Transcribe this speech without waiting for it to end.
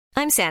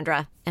I'm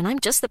Sandra, and I'm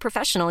just the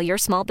professional your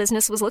small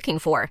business was looking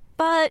for.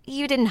 But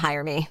you didn't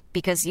hire me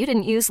because you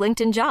didn't use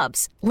LinkedIn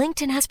Jobs.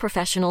 LinkedIn has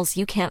professionals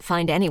you can't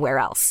find anywhere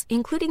else,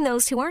 including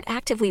those who aren't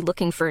actively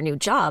looking for a new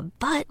job,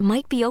 but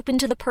might be open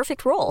to the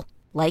perfect role,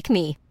 like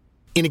me.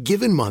 In a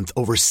given month,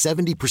 over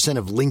 70%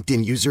 of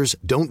LinkedIn users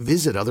don't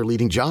visit other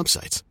leading job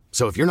sites.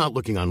 So if you're not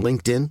looking on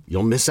LinkedIn,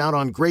 you'll miss out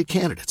on great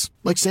candidates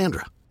like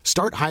Sandra.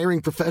 Start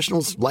hiring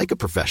professionals like a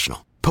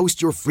professional.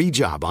 Post your free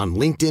job on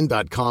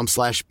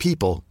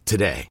linkedin.com/people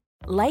today.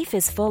 Life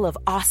is full of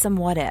awesome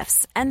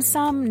what-ifs, and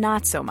some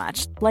not so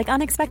much, like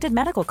unexpected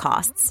medical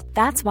costs.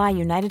 That's why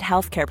United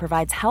Healthcare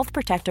provides Health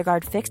Protector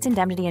Guard fixed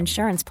indemnity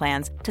insurance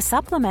plans to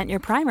supplement your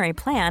primary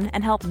plan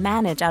and help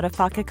manage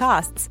out-of-pocket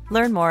costs.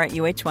 Learn more at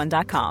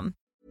uh1.com.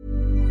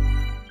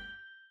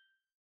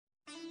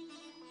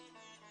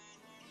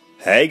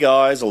 Hey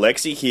guys,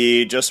 Alexi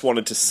here. Just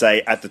wanted to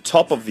say at the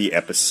top of the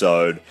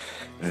episode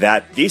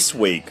that this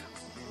week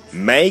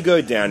may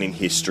go down in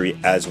history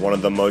as one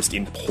of the most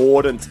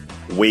important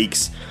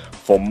weeks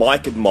for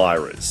Mike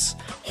admirers,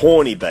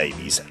 horny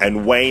babies, and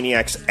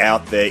waniacs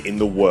out there in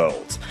the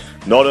world.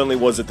 Not only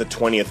was it the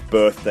 20th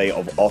birthday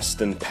of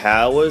Austin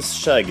Powers,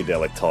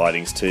 Shagadelic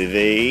tidings to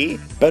thee,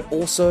 but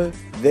also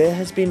there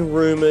has been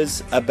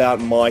rumours about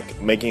Mike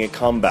making a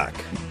comeback.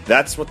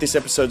 That's what this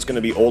episode's going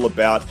to be all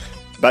about.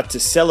 But to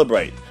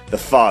celebrate the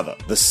father,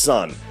 the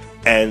son,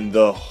 and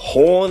the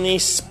horny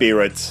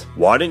spirit,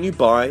 why don't you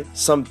buy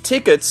some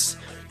tickets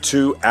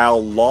to our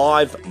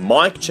live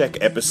mic check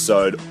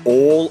episode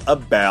all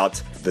about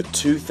the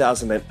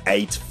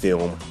 2008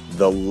 film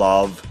The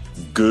Love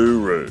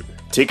Guru.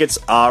 Tickets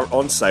are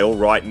on sale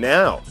right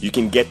now. You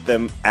can get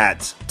them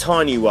at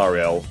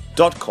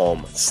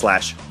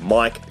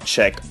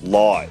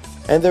tinyurl.com/micchecklive.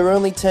 And they're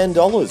only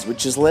 $10,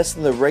 which is less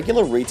than the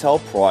regular retail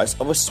price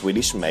of a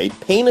Swedish-made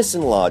penis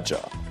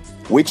enlarger.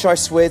 Which I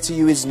swear to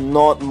you is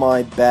not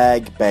my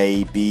bag,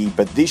 baby,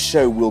 but this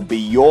show will be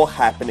your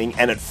happening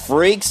and it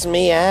freaks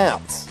me out.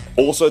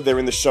 Also, they're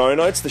in the show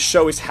notes. The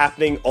show is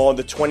happening on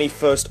the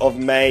 21st of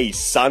May,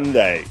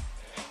 Sunday,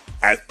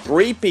 at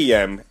 3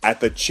 p.m. at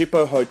the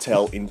Chippo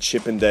Hotel in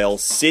Chippendale,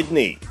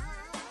 Sydney.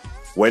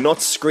 We're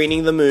not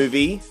screening the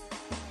movie.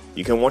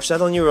 You can watch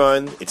that on your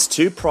own. It's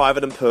too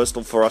private and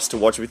personal for us to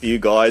watch with you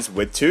guys.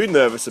 We're too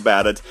nervous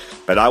about it,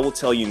 but I will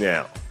tell you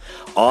now.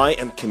 I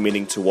am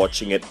committing to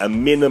watching it a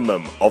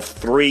minimum of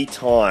 3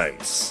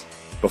 times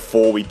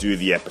before we do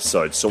the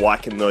episode, so I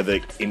can know the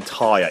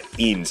entire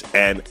ins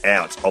and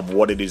outs of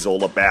what it is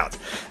all about.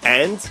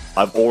 And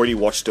I've already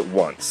watched it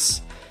once,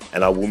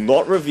 and I will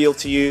not reveal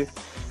to you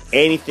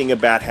anything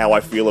about how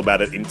I feel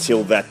about it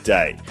until that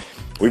day.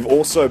 We've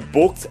also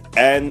booked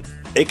an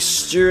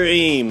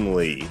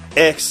extremely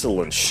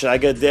excellent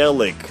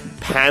Shagadelic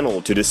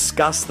panel to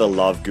discuss The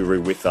Love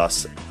Guru with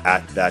us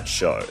at that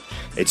show.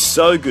 It's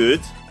so good,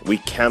 we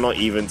cannot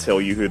even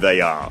tell you who they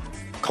are.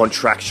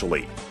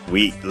 Contractually,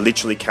 we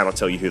literally cannot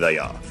tell you who they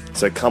are.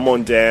 So come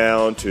on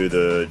down to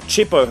the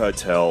Chippo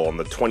Hotel on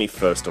the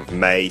 21st of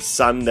May,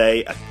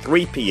 Sunday at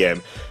 3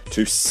 p.m.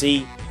 to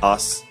see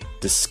us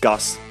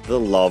discuss The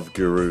Love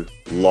Guru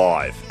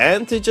live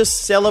and to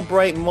just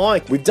celebrate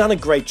Mike. We've done a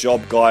great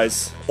job,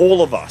 guys.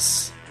 All of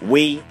us.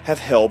 We have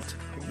helped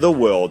the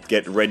world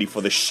get ready for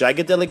the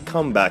Shagadelic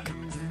comeback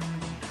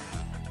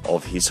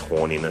of his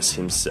horniness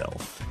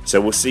himself.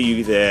 So we'll see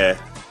you there.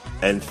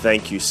 And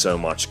thank you so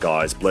much,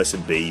 guys.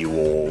 Blessed be you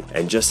all.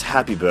 And just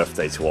happy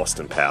birthday to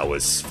Austin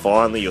Powers.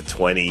 Finally, you're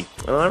 20.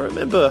 And I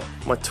remember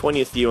my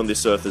 20th year on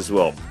this earth as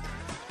well.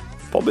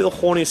 Probably the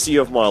horniest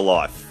year of my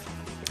life.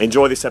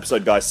 Enjoy this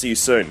episode, guys. See you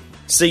soon.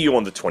 See you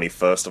on the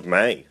 21st of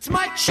May. It's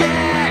Mike Check.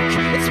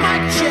 It's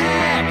Mike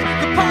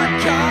Check. The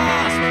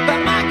podcast by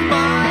Mike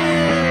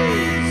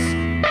Myers.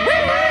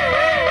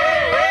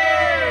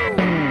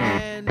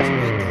 And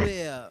we're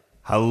clear.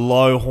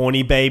 Hello,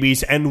 horny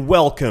babies, and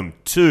welcome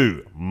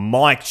to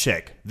Mike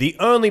Check, the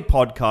only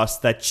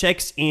podcast that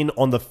checks in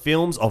on the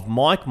films of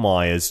Mike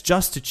Myers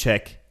just to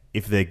check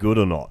if they're good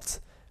or not.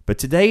 But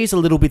today is a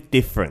little bit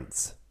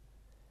different.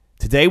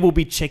 Today we'll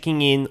be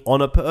checking in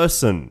on a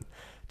person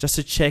just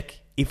to check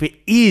if it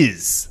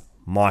is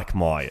Mike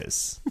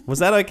Myers. Was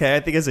that okay? I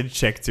think I said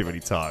check too many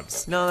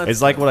times. No, that's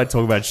it's like when I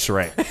talk about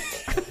Shrek.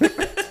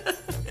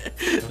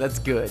 That's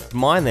good.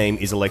 My name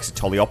is Alexi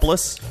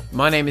Toliopoulos.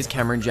 My name is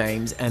Cameron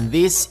James, and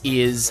this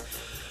is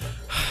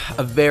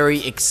a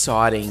very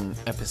exciting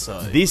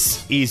episode.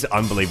 This is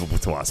unbelievable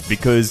to us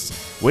because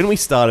when we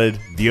started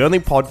the only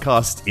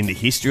podcast in the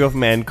history of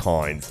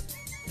mankind,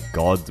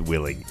 God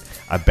willing,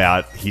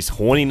 about his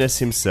horniness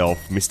himself,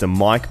 Mr.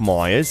 Mike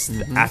Myers,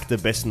 the actor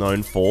best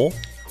known for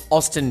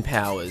Austin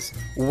Powers,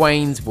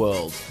 Wayne's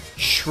World,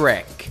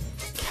 Shrek,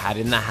 Cat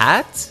in the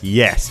Hat?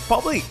 Yes,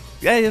 probably.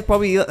 Yeah,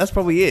 that's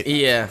probably it.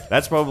 Yeah.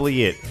 That's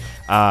probably it.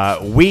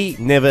 We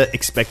never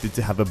expected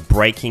to have a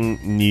breaking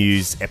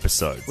news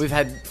episode. We've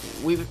had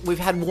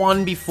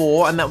one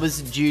before, and that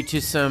was due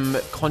to some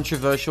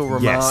controversial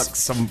remarks. Yes,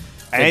 some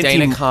that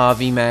Dana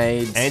Carvey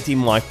made.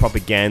 Anti-Mike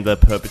propaganda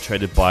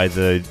perpetrated by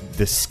the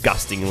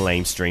disgusting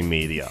lamestream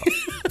media.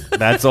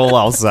 That's all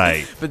I'll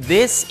say. But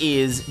this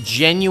is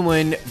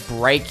genuine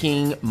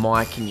breaking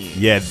Mike news.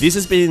 Yeah, this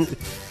has been...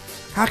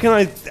 How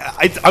can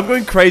I'm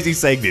going crazy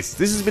saying this.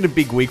 This has been a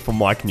big week for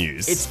Mike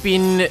News. It's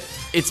been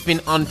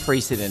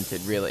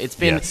unprecedented, really. It's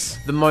been Yes.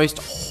 the most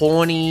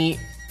horny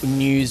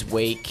news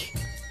week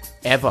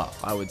ever,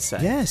 I would say.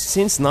 Yes,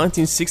 since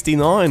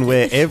 1969,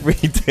 where every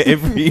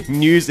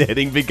news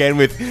heading began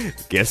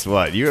with, guess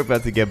what? You're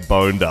about to get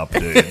boned up,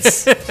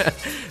 dudes.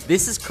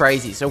 This is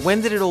crazy. So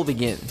when did it all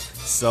begin?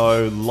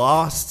 So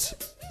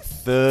last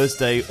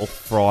Thursday or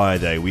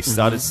Friday, we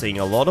started seeing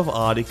a lot of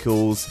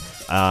articles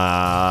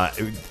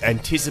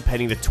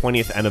anticipating the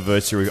 20th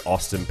anniversary of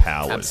Austin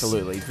Powers.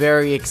 Absolutely.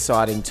 Very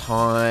exciting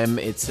time.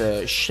 It's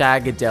a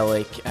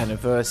shagadelic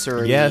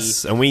anniversary.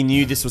 Yes, and we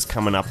knew this was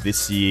coming up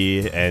this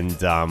year, and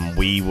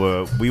we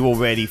were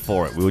ready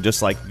for it. We were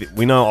just like,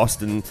 we know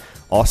Austin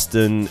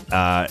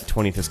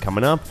 20th is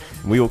coming up.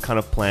 And we were kind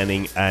of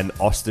planning an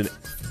Austin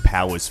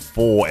Powers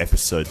 4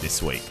 episode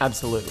this week.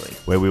 Absolutely.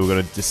 Where we were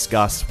going to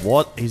discuss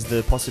what is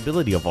the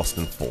possibility of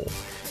Austin 4.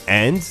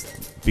 And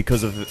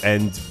because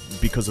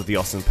of the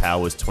Austin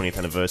Powers 20th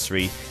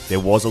anniversary, there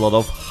was a lot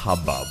of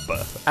hubbub.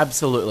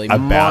 Absolutely.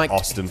 About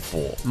Austin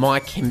 4.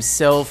 Mike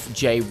himself,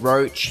 Jay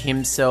Roach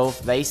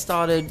himself, they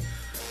started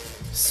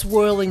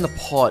swirling the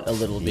pot a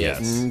little bit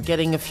and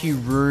getting a few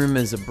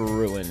rumors of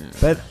brewing.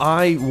 But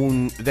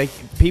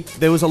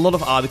there was a lot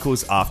of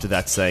articles after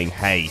that saying,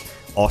 hey,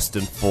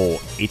 Austin 4,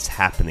 it's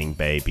happening,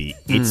 baby.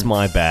 It's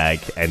my bag,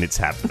 and it's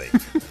happening.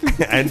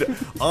 And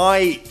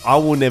I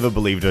will never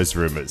believe those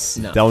rumors.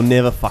 No. They'll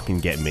never fucking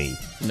get me.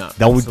 No,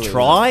 They'll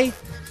absolutely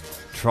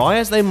try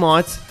as they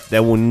might, they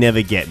will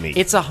never get me.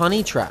 It's a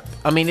honey trap.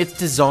 I mean, it's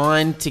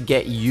designed to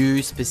get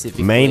you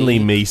specifically. Mainly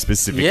me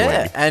specifically.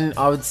 Yeah, and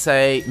I would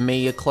say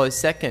me a close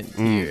second.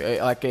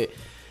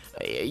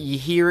 You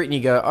hear it and you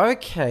go,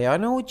 okay, I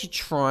know what you're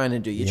trying to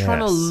do. You're trying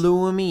to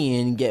lure me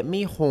in, get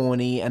me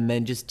horny, and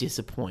then just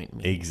disappoint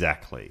me.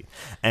 Exactly.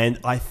 And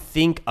I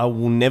think I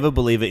will never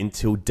believe it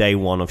until day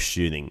one of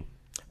shooting.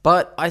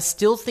 But I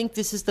still think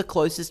this is the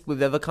closest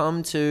we've ever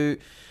come to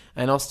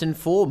an Austin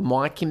 4.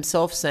 Mike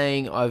himself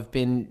saying, I've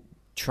been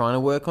trying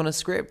to work on a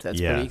script. That's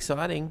pretty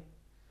exciting.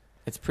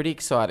 It's pretty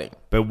exciting.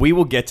 But we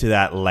will get to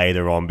that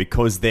later on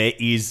because there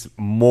is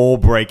more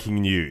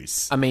breaking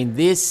news. I mean,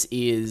 this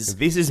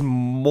is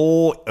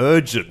more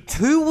urgent.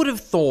 Who would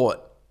have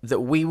thought that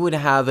we would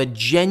have a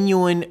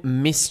genuine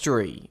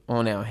mystery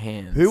on our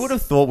hands? Who would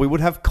have thought we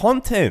would have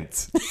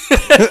content?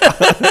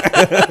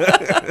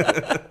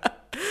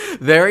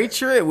 Very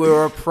true.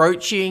 We're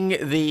approaching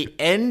the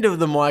end of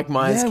the Mike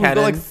Myers canon. We've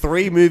got like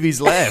 3 movies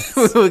left.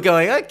 We're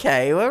going,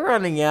 okay, we're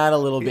running out a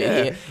little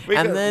bit here.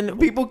 And then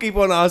people keep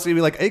on asking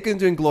me, like, are you going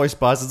to do Inglourious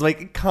Basterds?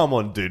 Like, come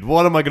on, dude.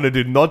 What am I going to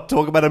do? Not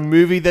talk about a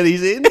movie that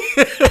he's in?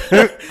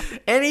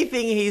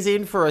 anything he's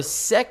in for a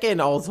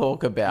second, I'll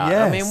talk about.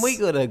 Yes. I mean, we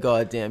got to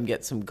goddamn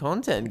get some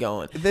content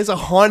going. There's a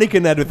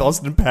Heineken ad with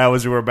Austin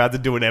Powers we're about to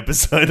do an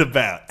episode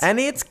about. And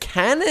it's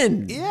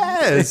canon.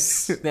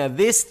 Yes. Now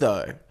this,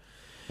 though.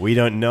 We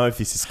don't know if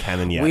this is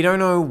canon yet. We don't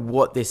know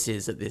what this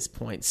is at this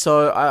point.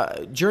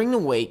 So during the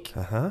week,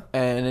 an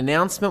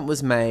announcement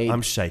was made.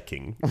 I'm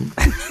shaking.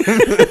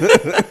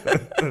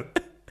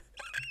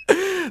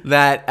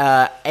 That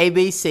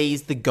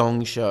ABC's The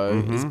Gong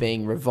Show is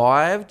being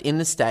revived in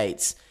the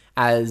States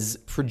as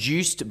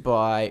produced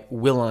by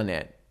Will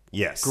Arnett.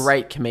 Yes.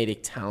 Great comedic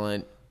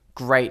talent,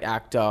 great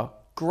actor,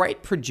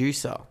 great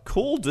producer.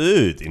 Cool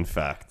dude, in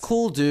fact.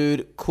 Cool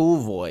dude, cool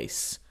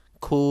voice,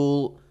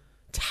 cool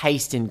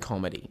taste in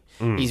comedy.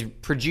 He's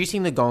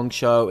producing The Gong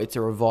Show. It's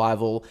a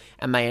revival.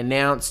 And they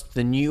announced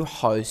the new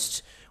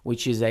host,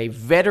 which is a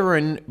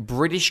veteran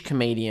British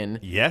comedian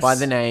by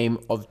the name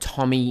of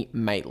Tommy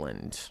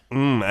Maitland.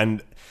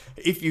 And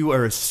if you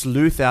are a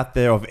sleuth out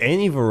there of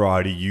any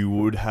variety, you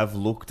would have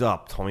looked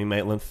up Tommy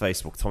Maitland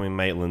Facebook, Tommy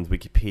Maitland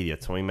Wikipedia,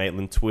 Tommy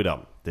Maitland Twitter.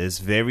 There's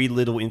very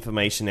little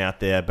information out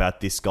there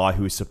about this guy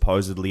who is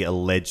supposedly a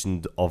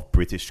legend of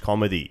British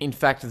comedy. In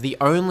fact, the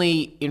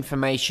only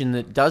information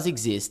that does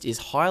exist is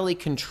highly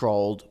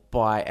controlled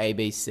by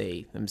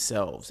ABC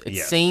themselves. It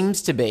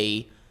seems to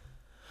be...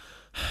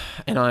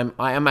 And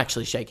I am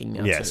actually shaking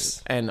now too.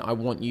 And I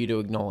want you to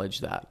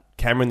acknowledge that.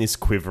 Cameron is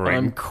quivering.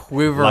 I'm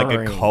quivering. Like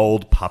a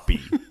cold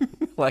puppy.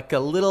 Like a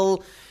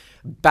little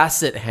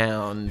basset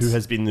hound. Who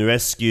has been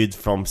rescued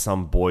from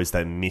some boys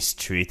that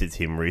mistreated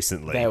him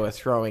recently. They were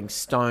throwing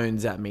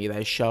stones at me.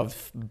 They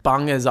shoved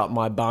bungers up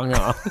my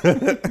bunger.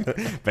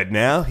 But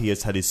now he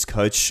has had his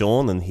coach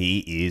Sean and he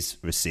is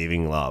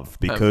receiving love.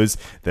 Because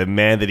the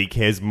man that he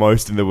cares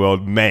most in the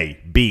world may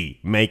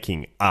be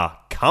making a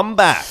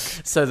comeback.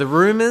 So the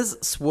rumours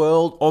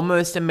swirled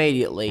almost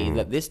immediately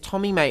that this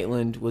Tommy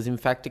Maitland was in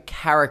fact a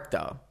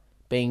character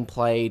being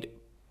played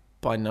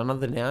by none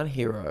other than our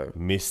hero,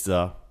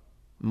 Mr.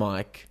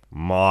 Mike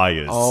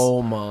Myers.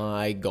 Oh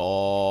my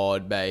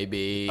God,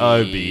 baby.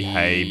 Oh,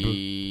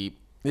 behave.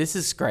 This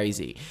is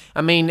crazy.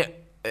 I mean,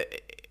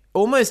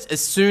 almost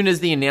as soon as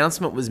the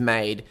announcement was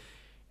made,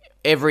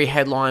 every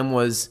headline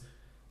was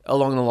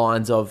along the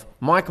lines of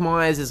Mike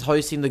Myers is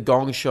hosting the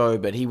Gong Show,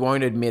 but he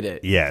won't admit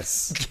it.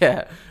 Yes.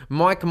 Yeah.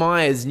 Mike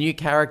Myers, new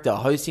character,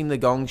 hosting the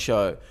Gong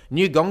Show.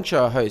 New Gong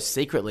Show host,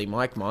 secretly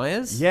Mike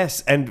Myers.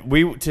 Yes, and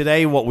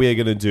today what we are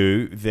going to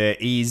do,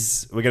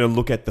 we're going to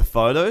look at the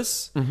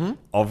photos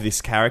of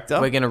this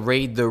character. We're going to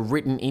read the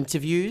written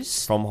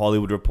interviews. From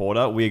Hollywood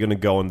Reporter. We're going to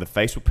go on the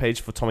Facebook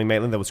page for Tommy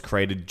Maitland that was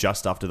created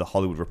just after the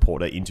Hollywood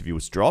Reporter interview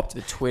was dropped.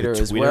 The Twitter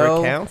as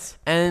well. Account.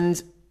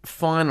 And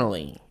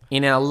finally,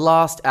 in our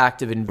last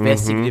act of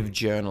investigative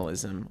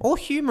journalism or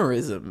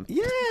humorism.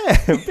 Yeah,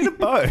 a bit of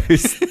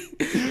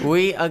both.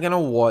 We are going to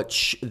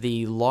watch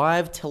the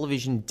live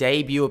television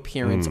debut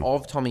appearance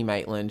of Tommy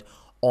Maitland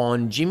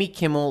on Jimmy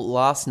Kimmel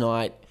last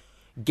night,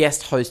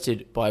 guest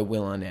hosted by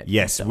Will Arnett.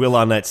 Yes, himself. Will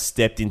Arnett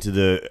stepped into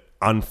the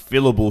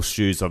unfillable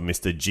shoes of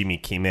Mr. Jimmy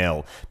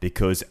Kimmel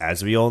because,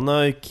 as we all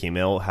know,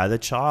 Kimmel had a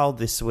child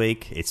this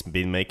week. It's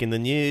been making the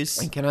news.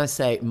 And can I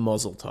say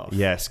Mazel Tov?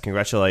 Yes,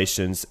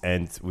 congratulations,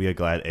 and we are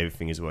glad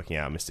everything is working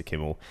out, Mr.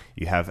 Kimmel.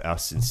 You have our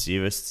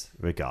sincerest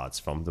regards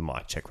from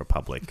the Czech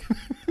Republic.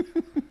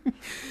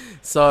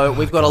 So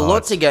we've got a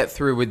lot to get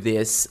through with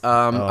this.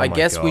 I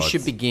guess we God.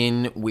 should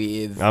begin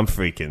with... I'm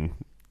freaking.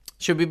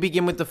 Should we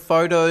begin with the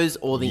photos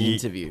or the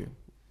interview?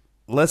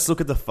 Let's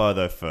look at the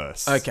photo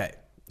first. Okay.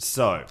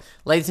 So,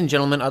 Ladies and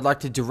gentlemen, I'd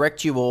like to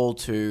direct you all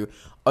to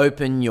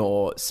open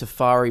your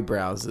Safari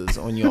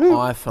browsers on your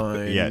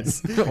iPhone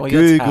yes. or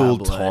your Google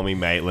tablet. Tommy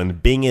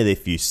Maitland. Bing it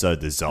if you so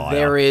desire.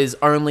 There is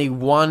only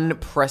one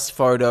press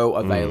photo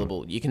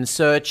available. You can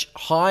search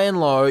high and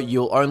low.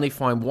 You'll only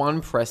find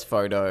one press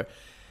photo.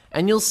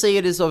 And you'll see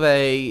it is of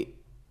a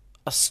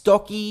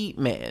stocky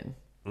man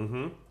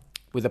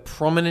with a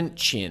prominent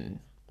chin,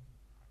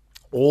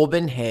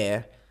 auburn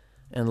hair,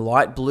 and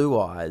light blue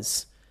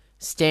eyes,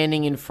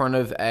 standing in front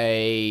of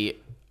a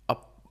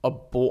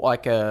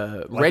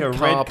red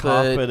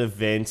carpet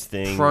event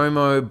thing.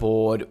 promo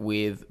board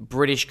with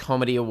British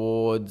Comedy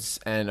Awards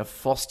and a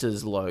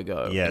Foster's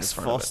logo. Yes,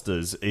 in front of it.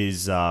 Foster's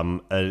is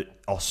an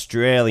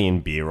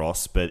Australian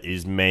beeros, but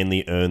is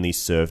mainly only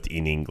served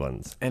in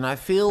England. And I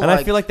feel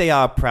I feel like they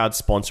are a proud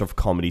sponsor of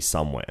comedy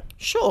somewhere.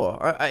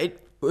 Sure.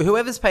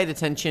 Whoever's paid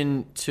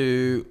attention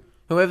to...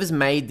 Whoever's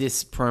made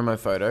this promo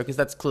photo, because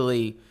that's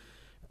clearly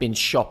been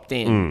shopped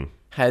in,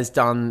 has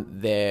done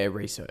their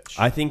research.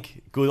 I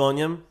think good on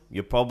you.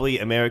 You're probably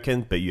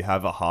American, but you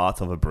have a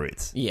heart of a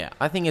Brit. Yeah,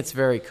 I think it's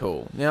very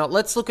cool. Now,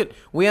 let's look at...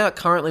 We are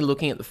currently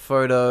looking at the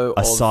photo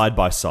A side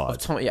by side.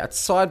 it's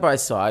side by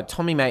side.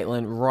 Tommy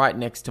Maitland right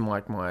next to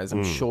Mike Myers.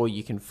 I'm sure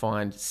you can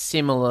find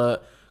similar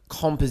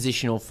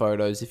compositional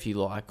photos, if you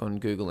like, on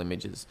Google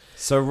Images.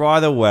 So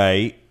right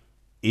away,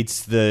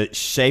 it's the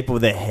shape of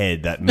the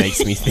head that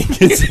makes me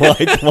think it's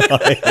Mike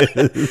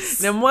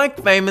Myers. Now,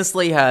 Mike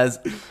famously has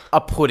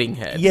a pudding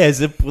head. Yeah,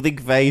 it's a pudding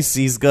face.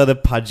 He's got a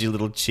pudgy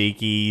little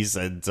cheekies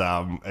and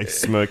a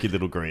smirky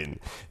little grin.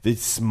 The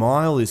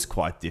smile is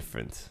quite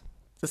different.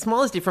 The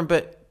smile is different,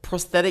 but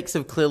prosthetics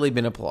have clearly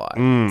been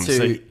applied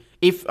so-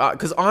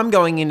 because I'm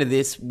going into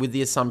this with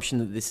the assumption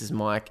that this is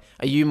Mike.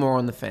 Are you more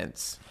on the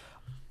fence?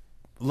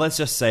 Let's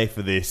just say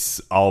for this,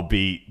 I've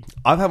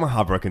had my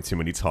heart broken too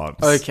many times.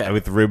 Okay.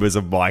 With rumors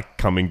of Mike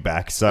coming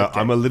back. So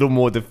I'm a little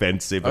more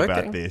defensive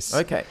about this.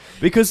 Okay.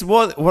 Because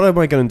what am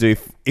I going to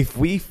do if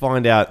we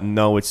find out,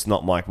 no, it's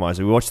not Mike Myers.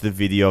 We watch the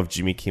video of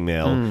Jimmy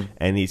Kimmel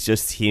and it's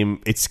just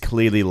him. It's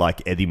clearly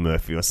like Eddie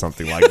Murphy or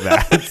something like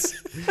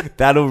that.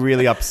 That'll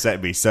really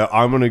upset me. So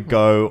I'm going to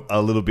go a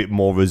little bit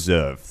more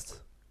reserved.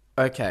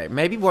 Okay,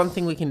 maybe one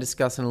thing we can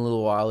discuss in a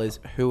little while is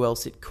who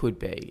else it could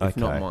be, if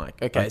not Mike.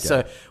 Okay,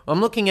 so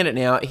I'm looking at it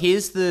now.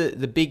 Here's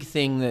the big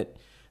thing that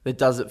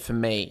does it for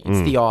me.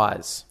 It's the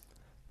eyes.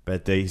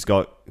 But he's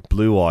got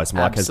blue eyes.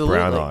 Mike has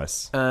brown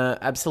eyes.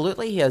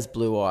 Absolutely, he has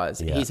blue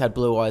eyes. Yeah. He's had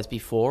blue eyes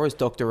before as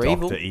Dr.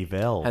 Evil. Dr.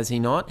 Evil. Has he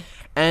not?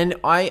 And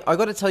I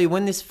got to tell you,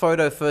 when this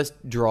photo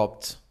first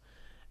dropped,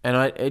 and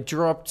it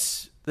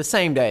dropped the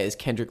same day as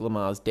Kendrick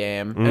Lamar's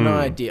Damn, and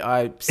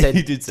I said...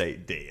 You did say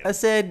damn. I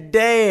said,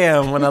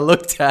 damn, when I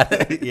looked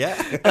at it.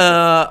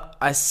 Yeah.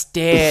 I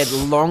stared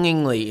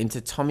longingly into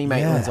Tommy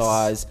Maitland's Yes.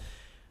 eyes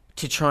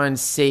to try and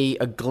see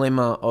a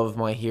glimmer of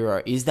my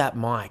hero. Is that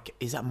Mike?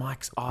 Is that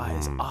Mike's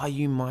eyes? Are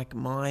you Mike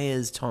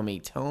Myers,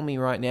 Tommy? Tell me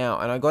right now.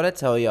 And I got to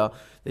tell you,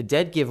 the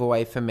dead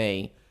giveaway for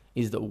me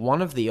is that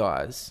one of the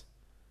eyes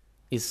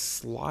is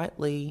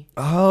slightly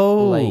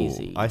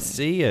lazy. I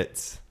see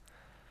it.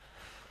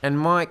 And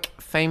Mike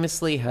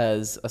famously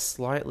has a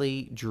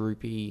slightly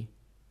droopy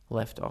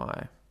left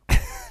eye.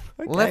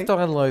 Left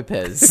Eye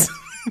Lopez.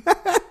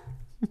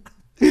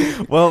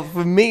 Well,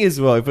 for me as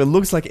well, if it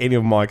looks like any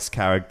of Mike's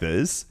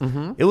characters,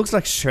 it looks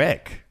like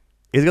Shrek.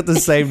 He's got the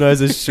same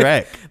nose as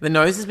Shrek. The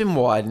nose has been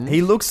widened.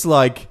 He looks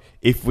like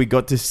if we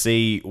got to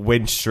see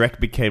when Shrek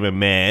became a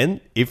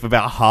man, if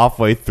about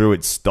halfway through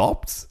it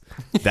stopped,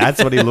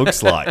 that's what he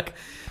looks like.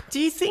 Do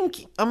you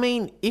think, I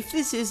mean, if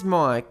this is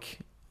Mike,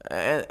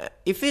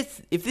 if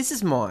this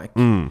is Mike,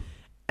 and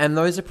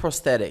those are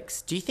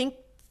prosthetics, do you think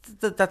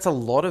that that's a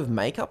lot of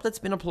makeup that's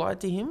been applied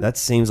to him? That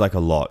seems like a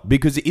lot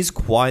because it is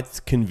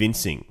quite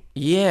convincing.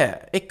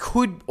 Yeah, it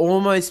could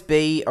almost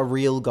be a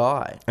real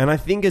guy. And I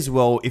think as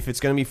well, if it's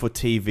going to be for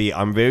TV,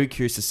 I'm very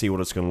curious to see what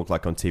it's going to look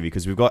like on TV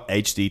because we've got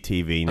HD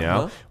TV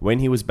now. When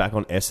he was back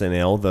on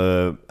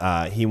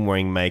SNL, him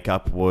wearing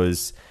makeup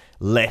was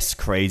less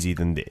crazy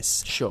than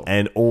this. Sure.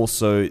 And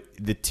also,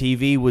 the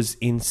TV was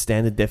in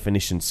standard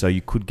definition, so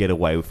you could get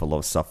away with a lot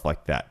of stuff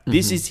like that.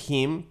 This is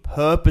him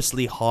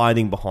purposely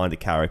hiding behind a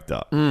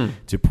character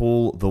to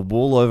pull the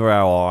wool over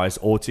our eyes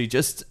or to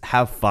just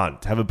have fun,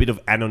 to have a bit of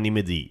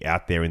anonymity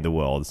out there in the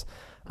world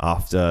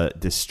after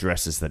the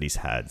stresses that he's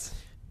had.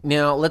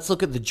 Now, let's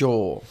look at the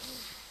jaw.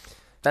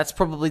 That's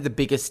probably the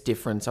biggest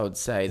difference, I would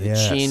say. The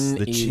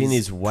chin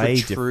is way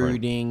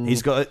protruding. different.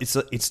 He's got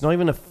it's not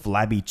even a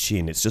flabby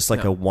chin. It's just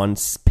like a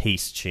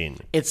one-piece chin.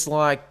 It's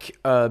like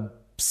a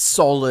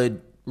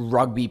solid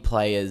rugby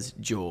player's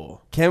jaw.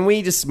 Can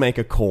we just make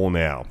a call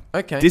now?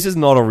 Okay. This is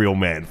not a real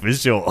man, for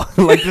sure.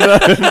 Like,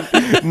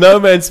 no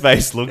man's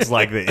face looks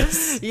like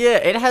this. Yeah,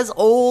 it has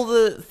all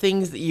the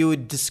things that you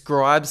would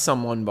describe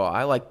someone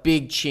by, like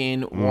big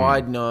chin,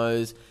 wide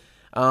nose.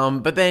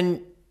 But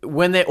then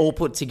when they're all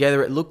put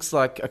together, it looks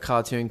like a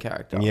cartoon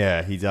character.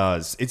 Yeah, he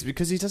does. It's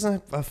because he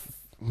doesn't have...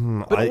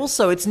 But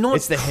also, it's not...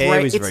 It's the hair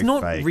is It's very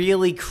not fake.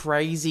 really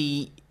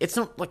crazy. It's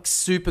not like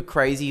super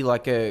crazy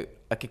like a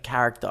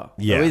character.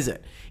 Yeah. Or is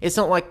it? It's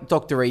not like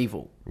Dr.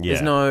 Evil. Yeah.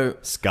 There's no...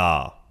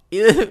 Scar.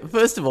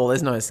 First of all,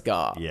 there's no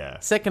scar.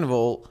 Yeah. Second of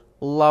all,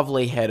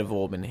 lovely head of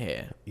auburn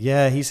hair.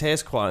 Yeah, his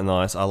hair's quite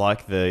nice. I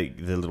like the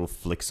little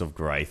flicks of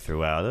grey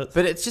throughout it.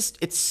 But it's just...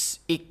 it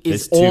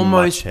There's is too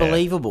almost much hair.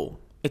 believable.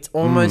 It's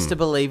almost a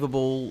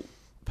believable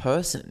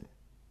person.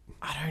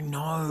 I don't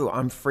know.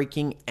 I'm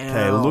freaking out.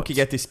 Okay, looking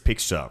at this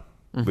picture.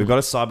 We've got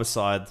a side by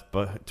side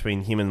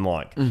between him and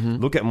Mike.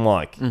 Look at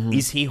Mike.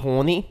 Is he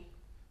horny?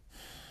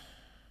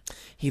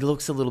 He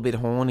looks a little bit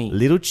horny.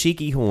 Little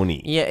cheeky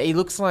horny. Yeah, he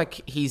looks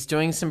like he's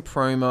doing some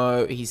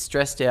promo. He's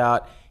stressed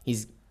out.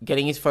 He's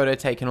getting his photo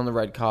taken on the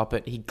red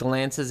carpet. He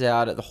glances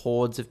out at the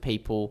hordes of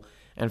people,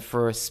 and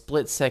for a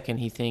split second,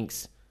 he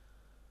thinks,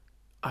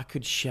 I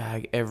could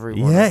shag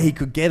everyone. Yeah, he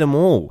could get them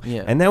all.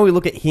 Yeah. And now we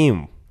look at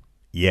him.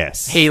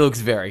 Yes. He looks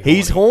very horny.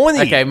 He's horny.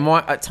 Okay,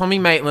 Tommy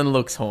Maitland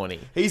looks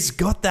horny. He's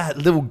got that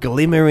little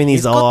glimmer in his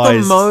He's got the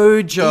eyes.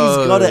 mojo.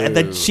 He's got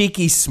the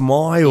cheeky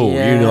smile,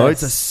 you know?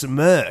 It's a Yes.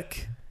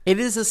 smirk. It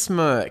is a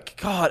smirk.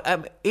 God,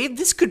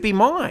 this could be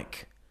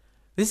Mike.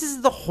 This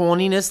is the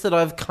horniness that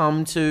I've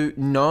come to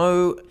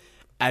know,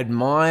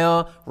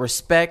 admire,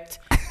 respect,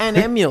 and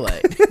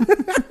emulate.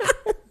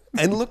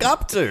 And look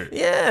up to.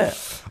 Yeah.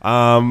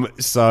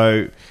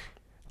 So,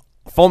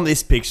 from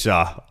this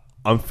picture,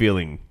 I'm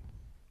feeling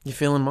You're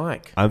feeling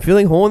Mike.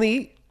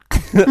 horny.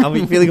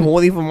 I'm feeling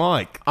horny for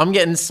Mike. I'm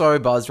getting so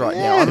buzzed right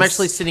now. I'm Yes.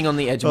 actually sitting on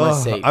the edge of my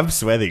seat. I'm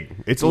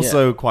sweating. It's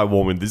also quite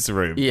warm in this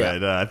room. Yeah.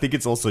 But I think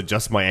it's also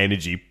just my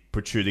energy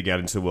protruding out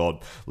into the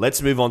world.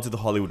 Let's move on to the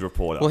Hollywood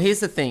Reporter. Well,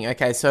 here's the thing.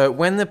 Okay, so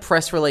when the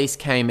press release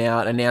came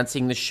out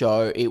announcing the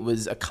show, it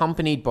was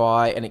accompanied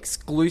by an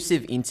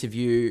exclusive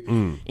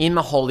interview in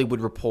the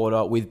Hollywood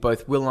Reporter with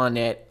both Will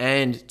Arnett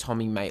and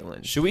Tommy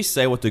Maitland. Should we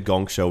say what the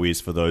Gong Show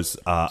is for those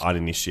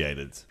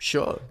uninitiated?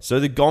 Sure. So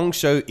the Gong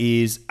Show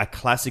is a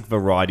classic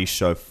variety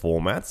show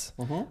format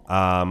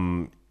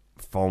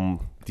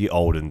from the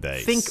olden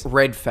days. Think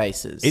Red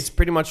Faces. It's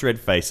pretty much Red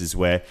Faces,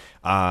 where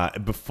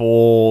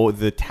before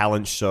the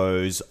talent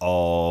shows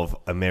of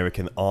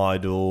American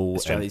Idol,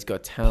 Australia's and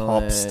Got Talent,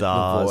 pop The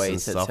stars and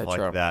Voice, stuff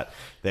etc. like that,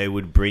 they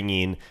would bring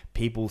in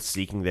people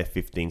seeking their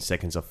 15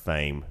 seconds of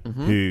fame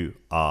who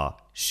are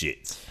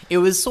shit. It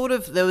was sort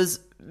of, there was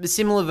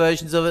similar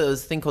versions of it. There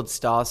was a thing called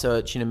Star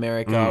Search in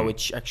America,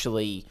 which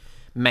actually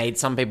made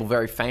some people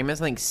very famous.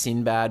 I think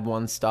Sinbad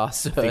won Star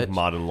Search. I think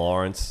Martin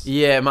Lawrence.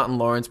 Yeah, Martin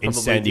Lawrence In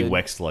probably Sandy did.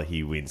 Wexler,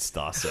 he wins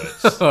Star Search.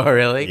 Oh,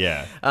 really?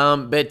 Yeah.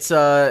 But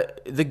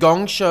the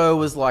Gong Show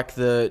was like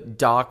the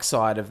dark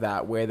side of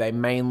that, where they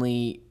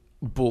mainly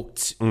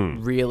booked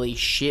really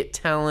shit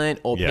talent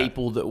or Yeah.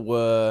 people that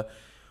were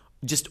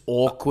just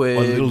awkward.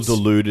 A little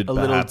deluded,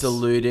 perhaps.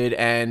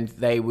 And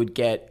they would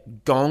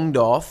get gonged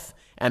off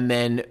and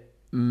then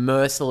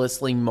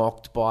mercilessly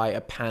mocked by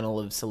a panel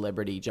of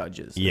celebrity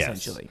judges,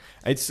 essentially.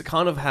 It's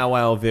kind of how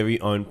our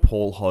very own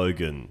Paul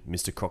Hogan,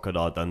 Mr.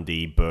 Crocodile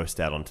Dundee, burst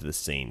out onto the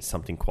scene.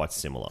 Something quite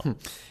similar.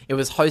 It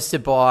was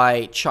hosted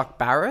by Chuck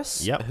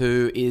Barris, Yep.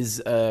 who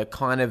is a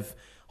kind of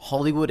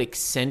Hollywood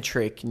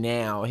eccentric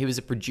now. He was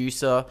a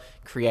producer,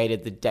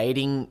 created the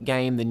dating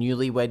game, the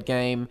Newlywed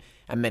Game,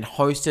 and then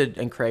hosted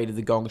and created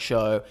the Gong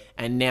Show,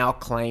 and now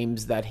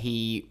claims that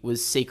he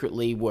was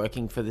secretly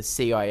working for the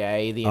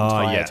CIA the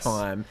entire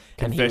time.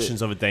 And he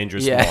Confessions of a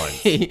Dangerous yeah,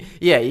 Mind.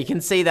 yeah, you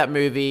can see that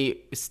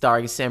movie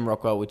starring Sam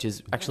Rockwell, which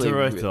is actually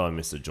Directed by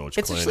Mr. George Clooney.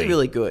 it's actually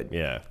really good.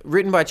 Yeah.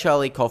 Written by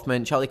Charlie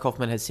Kaufman. Charlie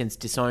Kaufman has since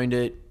disowned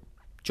it.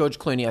 George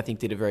Clooney, I think,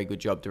 did a very good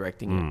job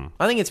directing it.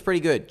 I think it's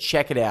pretty good.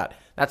 Check it out.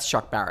 That's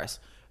Chuck Barris.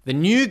 The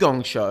new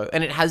Gong Show,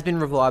 and it has been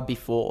revived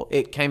before.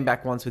 It came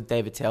back once with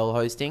David Tell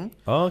hosting,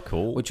 Oh,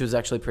 cool. which was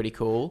actually pretty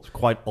cool.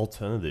 Quite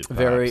alternative.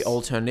 Very perhaps.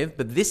 alternative.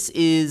 But this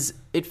is,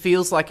 it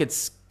feels like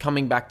it's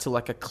coming back to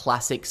like a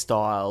classic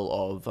style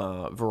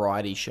of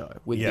variety show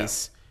with Yeah.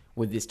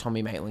 this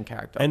Tommy Maitland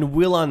character. And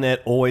Will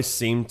Arnett always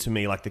seemed to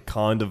me like the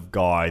kind of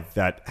guy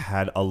that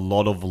had a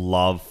lot of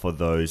love for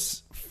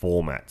those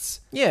formats.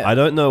 Yeah. I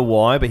don't know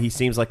why, but he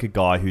seems like a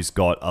guy who's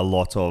got a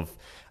lot of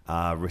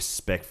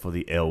respect for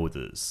the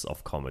elders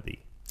of comedy.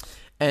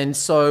 And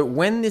so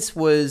when this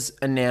was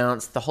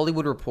announced, the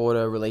Hollywood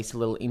Reporter released a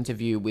little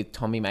interview with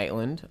Tommy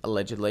Maitland,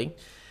 allegedly,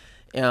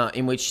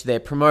 in which they're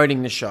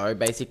promoting the show,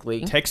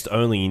 basically.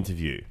 Text-only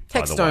interview, by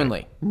Text the way.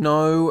 only.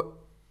 No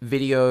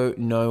video,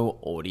 no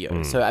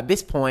audio. So at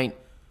this point,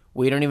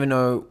 we don't even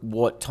know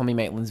what Tommy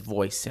Maitland's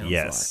voice sounds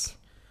Yes. like.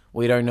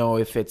 We don't know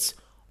if it's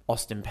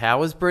Austin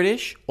Powers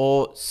British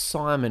or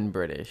Simon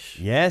British.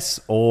 Yes,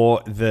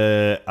 or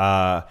the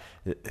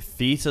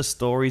Theatre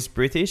Stories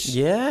British.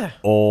 Yeah.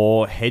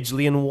 Or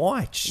Hedgley and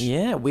White.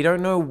 Yeah, we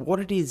don't know what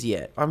it is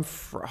yet. Oh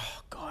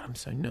God, I'm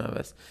so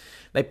nervous.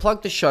 They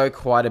plugged the show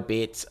quite a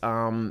bit.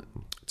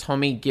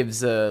 Tommy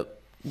gives a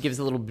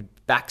little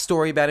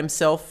backstory about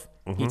himself.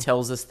 He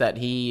tells us that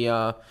he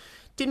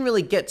didn't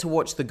really get to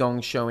watch the Gong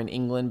Show in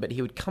England, but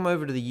he would come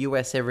over to the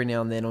US every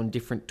now and then on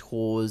different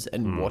tours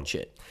and watch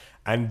it.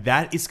 And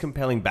that is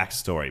compelling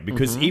backstory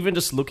because even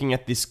just looking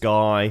at this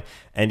guy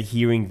and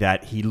hearing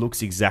that he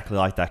looks exactly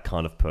like that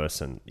kind of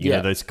person, you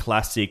know, those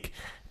classic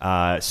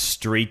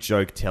street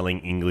joke telling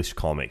English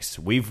comics.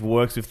 We've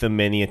worked with them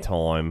many a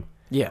time.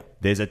 Yeah.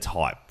 There's a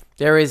type.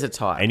 There is a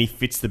type. And he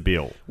fits the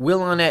bill.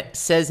 Will Arnett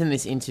says in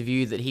this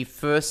interview that he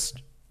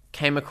first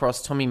came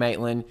across Tommy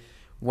Maitland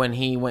when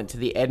he went to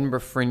the Edinburgh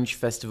Fringe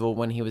Festival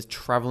when he was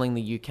traveling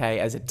the UK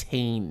as a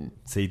teen.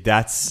 See,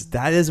 that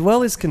as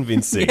well is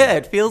convincing. Yeah,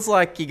 it feels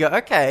like you go,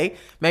 okay,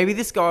 maybe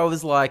this guy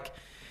was like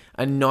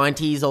a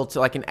 90s,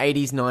 like an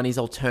 80s, 90s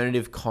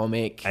alternative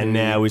comic. And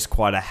now he's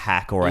quite a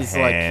hack or a He's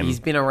ham.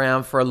 he's been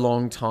around for a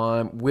long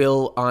time.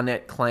 Will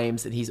Arnett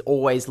claims that he's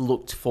always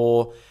looked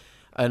for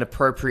an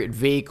appropriate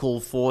vehicle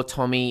for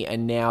Tommy,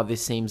 and now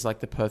this seems like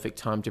the perfect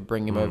time to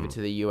bring him over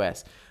to the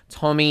US.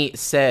 Tommy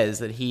says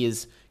that he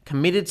is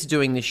committed to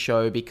doing this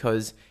show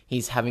because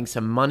he's having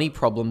some money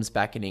problems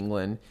back in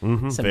England.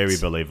 Very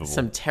believable.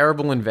 Some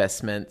terrible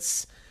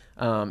investments.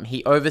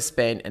 He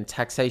overspent, and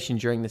taxation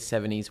during the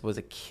 70s was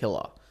a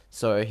killer.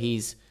 So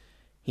he's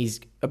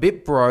a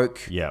bit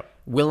broke. Yeah.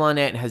 Will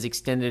Arnett has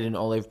extended an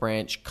olive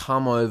branch.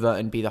 Come over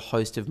and be the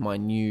host of my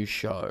new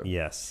show.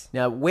 Yes.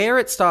 Now, where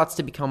it starts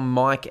to become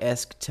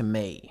Mike-esque to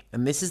me,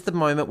 and this is the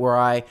moment where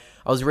I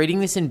was reading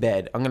this in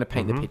bed. I'm going to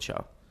paint the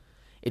picture.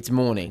 It's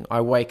morning.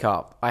 I wake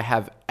up. I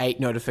have 8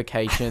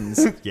 notifications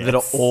that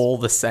are all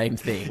the same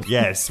thing.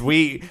 Yes,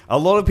 a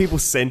lot of people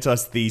sent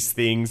us these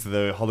things,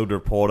 the Hollywood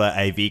Reporter,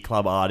 AV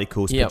Club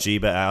articles, Yep.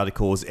 Pajiba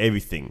articles,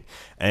 everything.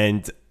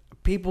 And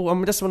people,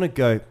 I just want to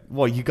go,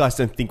 well, you guys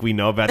don't think we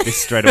know about this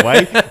straight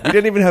away? We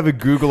don't even have a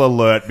Google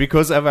alert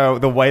because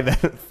of the way that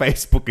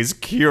Facebook is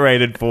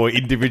curated for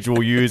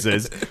individual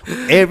users.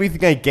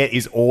 Everything I get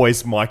is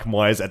always Mike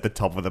Myers at the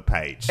top of the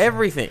page.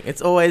 Everything.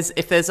 It's always,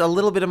 if there's a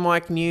little bit of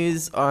Mike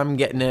news, I'm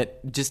getting it.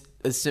 Just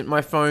as soon,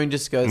 my phone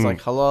just goes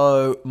like,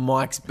 hello,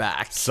 Mike's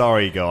back.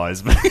 Sorry,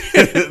 guys,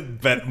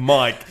 but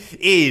Mike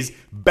is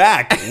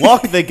back.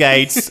 Lock the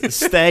gates,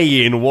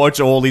 stay in,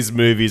 watch all his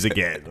movies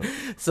again.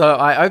 So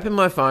I open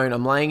my phone.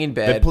 I'm laying in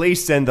But bed.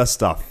 please send us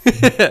stuff.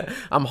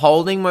 I'm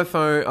holding my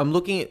phone. I'm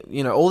looking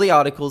at, all the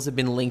articles have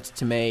been linked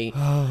to me.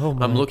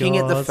 I'm looking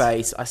at the God.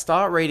 face. I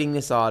start reading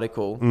this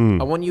article.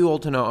 I want you all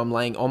to know I'm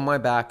laying on my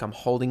back. I'm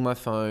holding my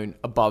phone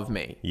above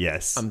me.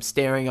 Yes. I'm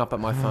staring up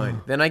at my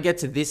phone. Then I get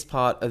to this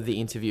part of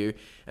the interview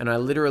and I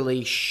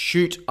literally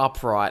shoot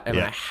upright, and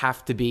Yeah. I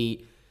have to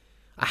be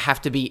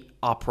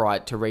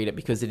upright to read it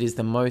because it is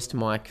the most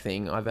Mike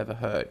thing I've ever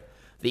heard.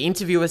 The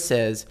interviewer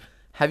says,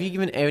 "Have you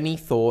given any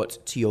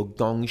thought to your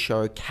Gong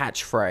Show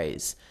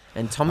catchphrase?"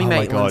 And Tommy Oh my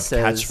Maitland God,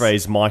 says,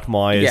 catchphrase. Mike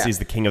Myers Yeah. is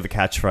the king of the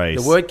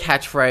catchphrase. "The word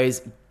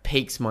catchphrase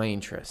piques my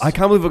interest." I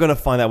can't believe we're going to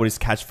find out what his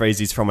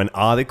catchphrase is from an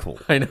article.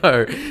 I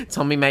know.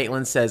 Tommy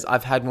Maitland says,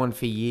 "I've had one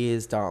for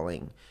years,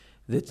 darling."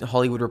 The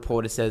Hollywood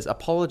Reporter says,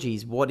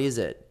 "Apologies, what is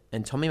it?"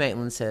 And Tommy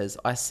Maitland says,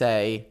 "I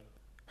say,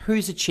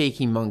 who's a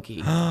cheeky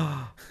monkey?"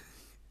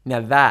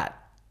 Now that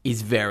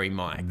is very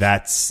Mike.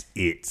 That's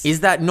it. Is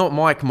that not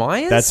Mike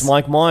Myers? That's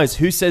Mike Myers.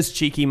 Who says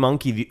cheeky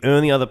monkey? The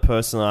only other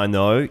person I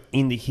know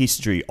in the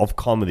history of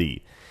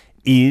comedy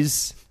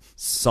is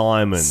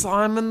Simon.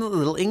 Simon, the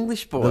little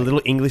English boy. The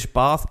little English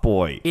bath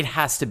boy. It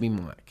has to be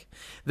Mike.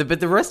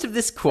 But the rest of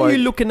this Are quote... you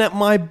looking at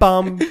my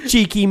bum,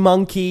 cheeky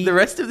monkey? The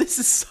rest of this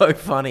is so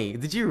funny.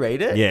 Did you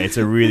read it? Yeah, it's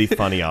a really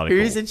funny article.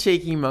 Who's a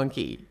cheeky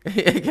monkey?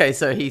 Okay,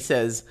 so he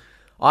says,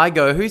 I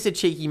go, who's a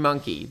cheeky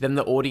monkey? Then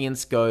the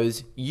audience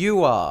goes,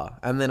 you are.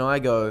 And then I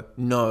go,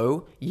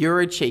 no,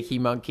 you're a cheeky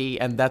monkey,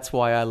 and that's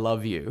why I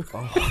love you.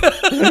 How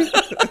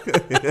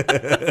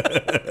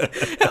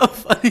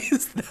funny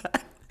is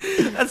that?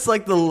 That's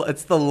like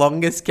it's the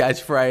longest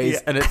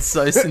catchphrase, and it's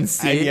so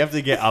sincere. And you have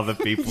to get other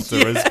people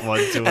to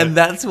respond to it. And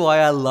that's why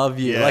I love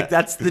you. Yeah. Like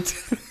that's the.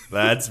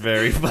 That's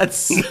very funny.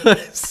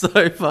 That's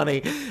so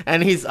funny.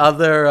 And his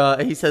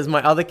other, he says,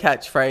 my other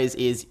catchphrase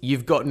is,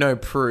 "You've got no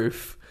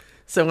proof."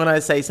 So when I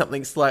say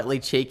something slightly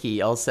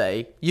cheeky, I'll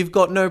say, "You've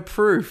got no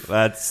proof."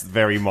 That's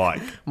very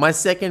Mike. My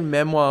second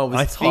memoir was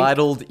I think-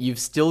 titled "You've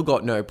Still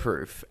Got No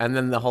Proof," and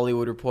then the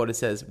Hollywood Reporter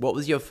says, "What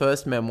was your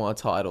first memoir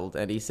titled?"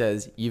 And he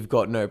says, "You've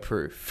got no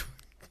proof."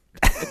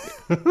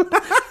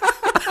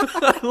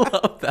 I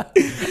love that.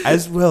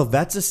 As well,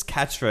 that's a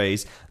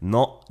catchphrase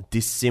not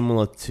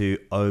dissimilar to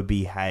 "Oh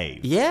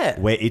Behave." Yeah.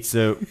 Where it's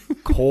a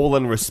call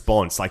and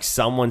response. Like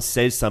someone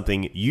says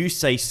something, you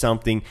say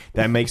something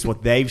that makes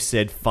what they've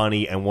said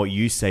funny and what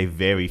you say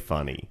very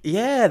funny.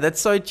 Yeah, that's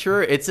so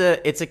true. It's a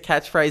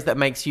catchphrase that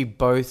makes you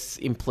both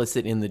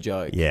implicit in the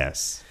joke.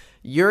 Yes.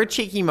 "You're a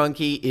cheeky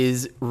monkey"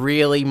 is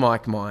really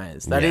Mike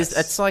Myers. Yes.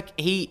 It's like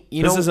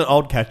This is an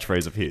old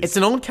catchphrase of his. It's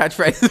an old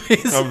catchphrase of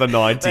his. Of the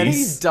 90s. That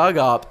he's dug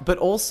up. But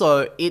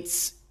also,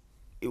 it's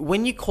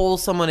when you call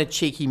someone a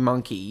cheeky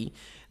monkey,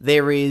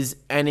 there is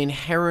an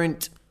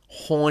inherent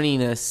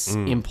horniness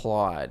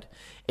implied.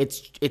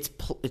 It's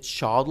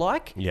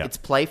childlike. Yeah. It's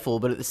playful,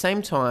 but at the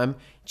same time,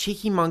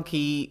 cheeky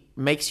monkey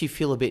makes you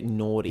feel a bit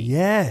naughty.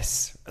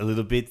 Yes. A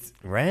little bit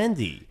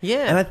randy.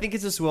 Yeah. And I think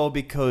it's as well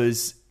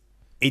because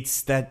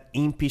it's that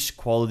impish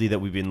quality that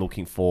we've been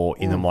looking for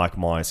in the Mike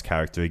Myers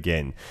character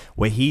again,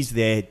 where he's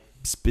there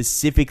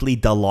specifically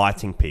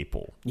delighting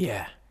people.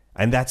 Yeah.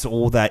 And that's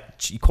all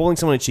that... Calling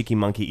someone a cheeky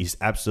monkey is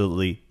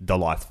absolutely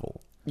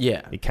delightful.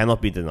 Yeah. It cannot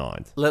be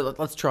denied.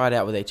 Let's try it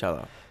out with each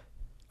other.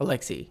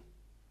 Alexi,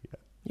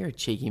 you're a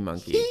cheeky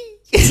monkey.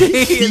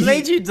 It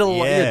made you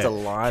you're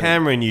delighted.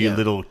 Cameron, you Yeah.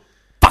 little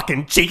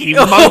fucking cheeky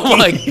monkey. Oh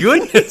my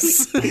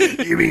goodness.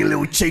 You mean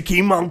little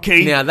cheeky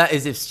monkey. Now that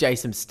is if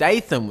Jason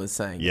Statham was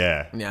saying it.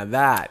 Yeah. Now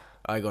that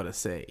I gotta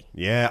see.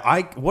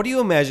 Yeah, what do you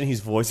imagine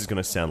his voice is going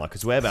to sound like?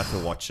 Because we're about to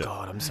watch it.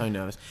 God, I'm so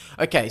nervous.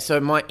 Okay, so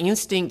my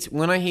instinct,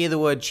 when I hear the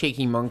word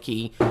cheeky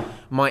monkey,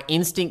 my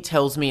instinct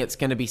tells me it's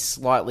going to be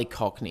slightly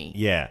cockney.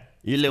 Yeah.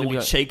 You gonna be little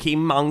like, cheeky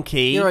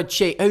monkey.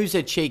 Who's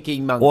a cheeky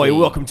monkey? Oi,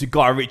 welcome to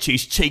Guy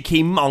Ritchie's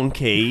Cheeky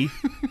Monkey.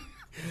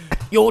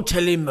 You're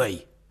telling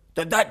me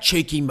that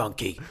cheeky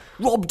monkey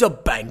robbed a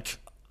bank?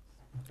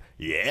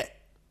 Yeah.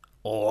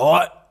 All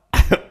right.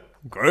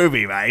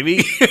 Groovy,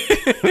 baby.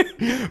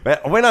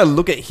 But when I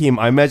look at him,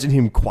 I imagine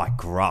him quite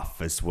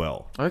gruff as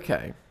well.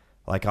 Okay.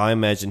 Like, I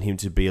imagine him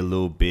to be a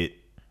little bit...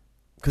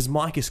 Because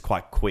Mike is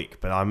quite quick,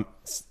 but I'm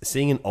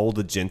seeing an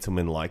older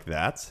gentleman like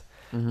that.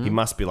 He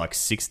must be like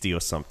 60 or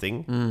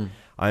something.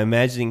 I'm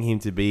imagining him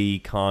to be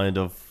kind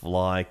of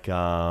like...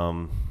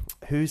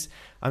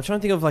 I'm trying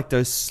to think of like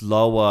those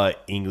slower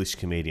English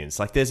comedians.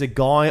 Like there's a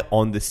guy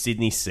on the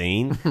Sydney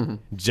scene,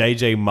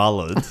 JJ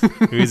Mullard,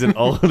 who's an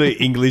older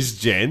English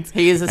gent.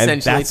 He is essentially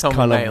and that's Tom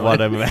kind of Maitland.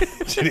 what I'm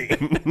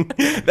imagining.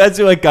 That's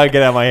who I can't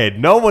get out of my head.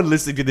 No one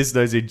listening to this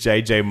knows who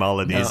JJ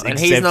Mullard is, And except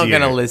he's not you.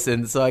 going to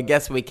listen, so I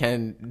guess we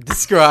can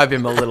describe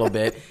him a little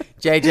bit.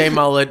 JJ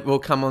Mullard will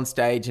come on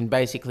stage and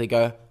basically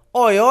go,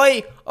 "Oi,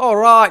 oi, all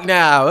right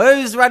now,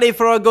 who's ready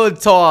for a good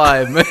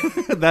time?"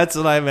 That's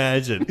what I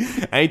imagine.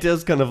 And he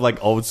tells kind of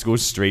like old school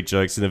street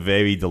jokes in a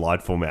very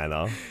delightful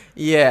manner.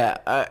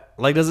 Yeah.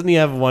 Like, doesn't he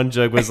have one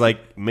joke where it's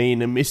like, me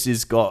and the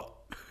missus got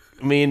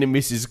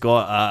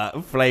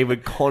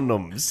flavored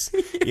condoms.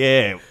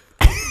 Yeah.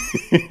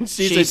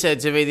 She said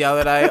to me the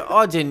other day,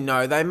 "I didn't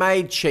know they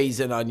made cheese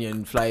and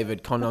onion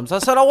flavoured condoms." I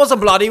said, "I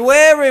wasn't bloody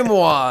wearing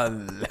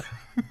one."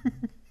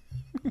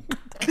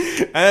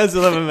 That's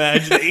what I'm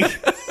imagining.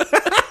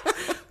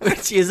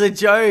 Which is a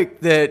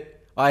joke that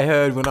I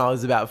heard when I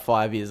was about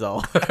 5 years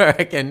old, I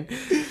reckon.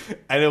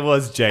 And it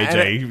was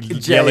JJ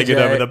And yelling it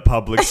JJ. over the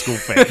public school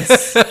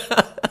fence.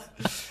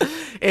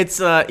 It's,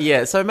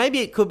 yeah, so maybe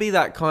it could be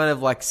that kind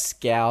of like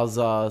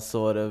Scouser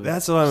sort of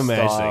That's what I'm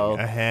style. imagining.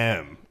 A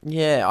ham.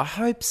 Yeah, I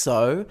hope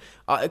so.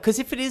 Because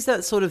if it is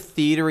that sort of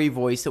theatery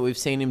voice that we've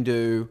seen him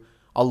do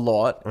a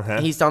lot,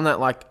 he's done that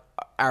like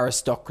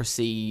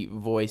aristocracy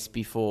voice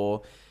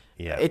before.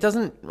 Yeah. It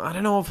doesn't, I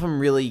don't know if I'm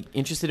really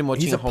interested in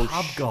watching He's a a whole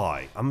pub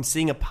guy. I'm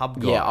seeing a pub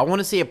guy. Yeah, I want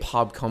to see a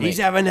pub comic. He's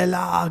having a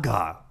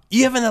lager.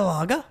 You having a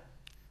lager?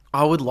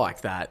 I would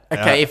like that.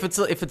 Okay, if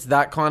it's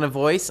that kind of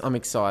voice, I'm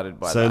excited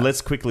by So that. let's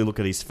quickly look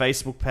at his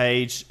Facebook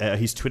page,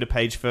 his Twitter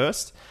page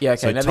first. Yeah, okay.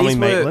 So Now Tommy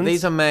Maitland,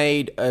 these are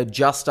made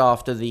just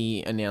after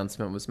the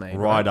announcement was made.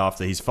 right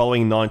after. He's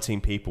following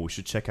 19 people. We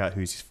should check out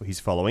who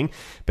he's following.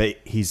 But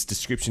his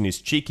description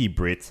is cheeky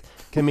Brit,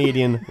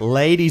 comedian,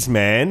 ladies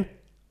man,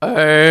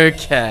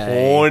 Okay.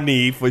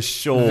 horny for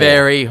sure.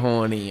 Very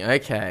horny.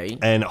 Okay.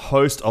 And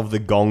host of The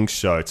Gong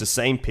Show. It's the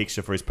same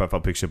picture for his profile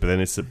picture, but then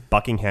it's at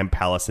Buckingham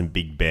Palace and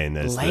Big Ben.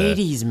 As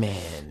Ladies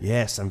man.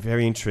 Yes, I'm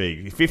very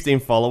intrigued.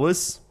 15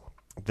 followers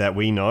that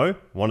we know.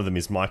 One of them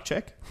is Mike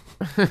Check.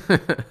 There's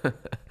a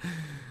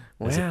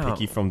Wow.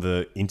 picky from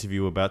the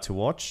interview we're about to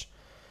watch.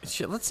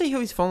 Let's see who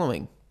he's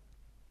following.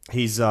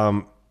 He's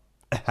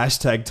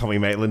hashtag Tommy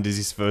Maitland is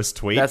his first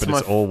tweet, That's but my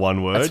it's all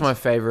one word. That's my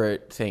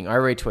favorite thing. I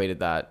retweeted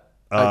that.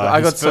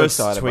 I got his so first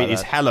excited tweet by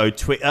is, that. "Hello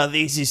Twitter,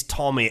 this is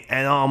Tommy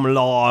and I'm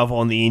live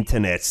on the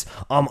internet.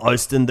 I'm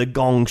hosting The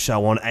Gong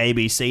Show on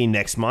ABC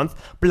next month.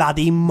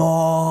 Bloody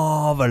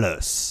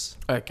marvellous."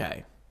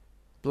 Okay.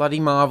 Bloody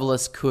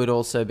marvelous could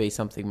also be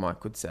something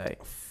Mike would say.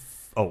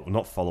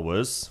 not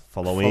followers.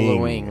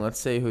 Following. Let's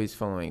see who he's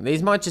following.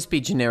 These might just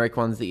be generic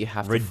ones that you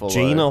have to follow.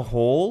 Regina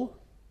Hall,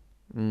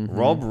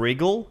 Rob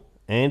Riggle,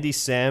 Andy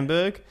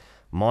Samberg,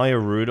 Maya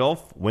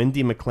Rudolph,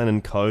 Wendy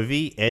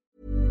McLennan-Covey, Ed.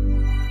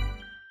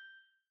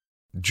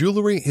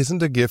 Jewelry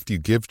isn't a gift you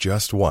give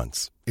just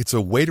once. It's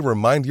a way to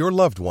remind your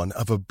loved one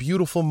of a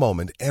beautiful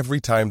moment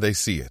every time they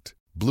see it.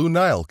 Blue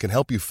Nile can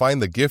help you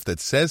find the gift that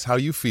says how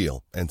you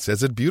feel and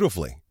says it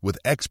beautifully, with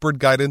expert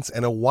guidance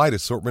and a wide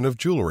assortment of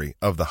jewelry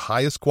of the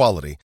highest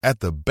quality at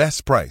the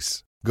best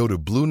price. Go to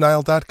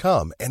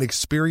BlueNile.com and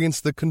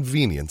experience the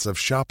convenience of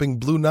shopping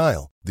Blue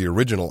Nile, the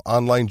original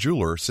online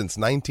jeweler since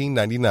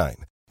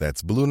 1999.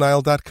 That's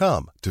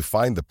BlueNile.com to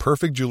find the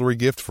perfect jewelry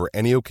gift for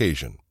any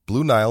occasion.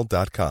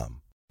 BlueNile.com.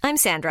 I'm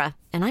Sandra,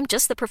 and I'm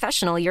just the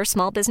professional your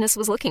small business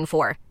was looking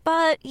for.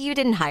 But you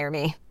didn't hire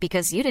me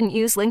because you didn't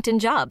use LinkedIn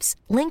Jobs.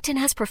 LinkedIn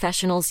has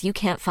professionals you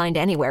can't find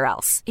anywhere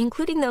else,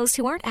 including those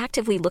who aren't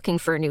actively looking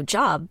for a new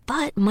job,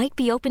 but might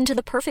be open to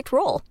the perfect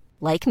role,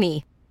 like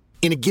me.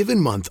 In a given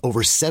month,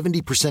 over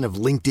 70% of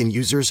LinkedIn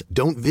users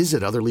don't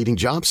visit other leading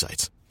job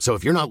sites. So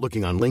if you're not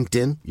looking on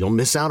LinkedIn, you'll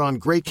miss out on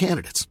great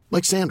candidates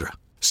like Sandra.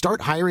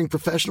 Start hiring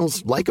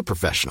professionals like a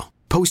professional.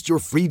 Post your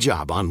free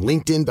job on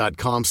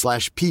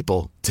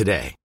linkedin.com/people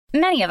today.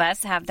 Many of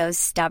us have those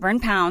stubborn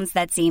pounds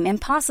that seem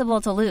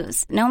impossible to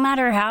lose, no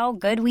matter how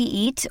good we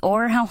eat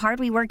or how hard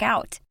we work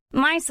out.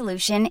 My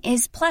solution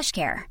is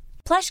PlushCare.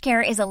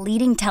 PlushCare is a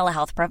leading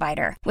telehealth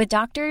provider with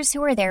doctors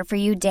who are there for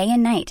you day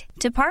and night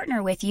to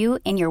partner with you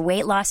in your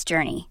weight loss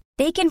journey.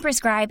 They can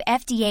prescribe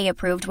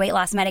FDA-approved weight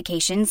loss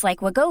medications like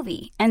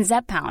Wegovy and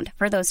Zepbound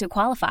for those who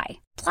qualify.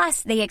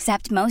 Plus, they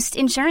accept most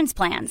insurance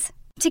plans.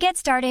 To get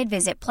started,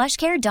 visit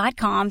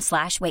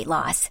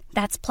plushcare.com/weightloss.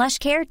 That's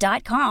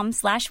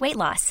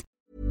plushcare.com/weightloss.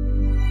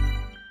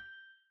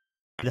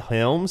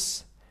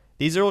 Helms.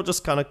 These are all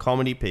just kind of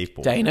comedy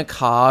people. Dana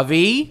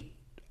Carvey.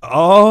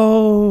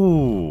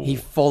 Oh. He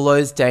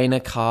follows Dana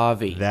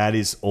Carvey. That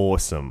is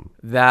awesome.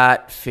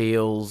 That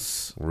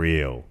feels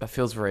real.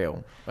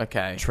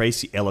 Okay.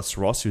 Tracy Ellis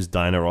Ross, who's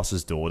Diana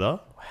Ross's daughter.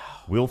 Wow.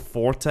 Will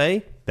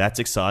Forte. That's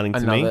exciting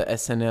to me. Another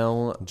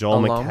SNL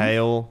Joel alum.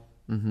 McHale.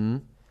 Mm-hmm.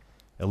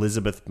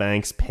 Elizabeth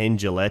Banks, Penn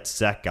Jillette,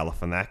 Zach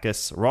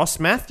Galifianakis, Ross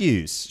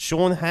Matthews,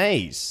 Sean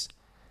Hayes.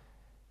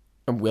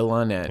 And Will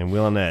Arnett.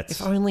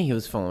 If If only he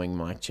was following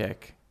Mike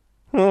Check.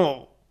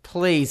 Oh.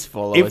 Please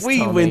follow If us, we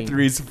Tommy. went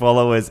through his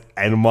followers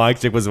and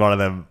Mike Check was one of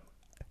them,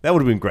 that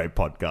would have been great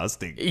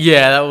podcasting.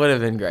 Yeah, that would have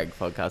been great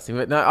podcasting.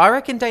 But no, I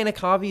reckon Dana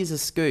Carvey is a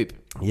scoop.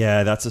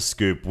 Yeah, that's a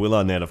scoop. Will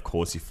Arnett, of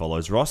course, he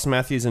follows. Ross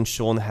Matthews and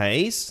Sean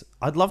Hayes.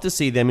 I'd love to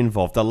see them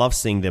involved. I love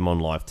seeing them on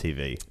live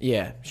TV.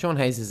 Yeah, Sean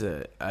Hayes is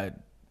a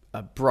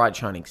bright,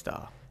 shining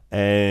star.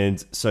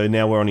 And so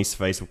now we're on his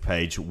Facebook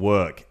page.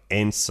 Work,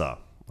 Ensa.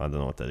 I don't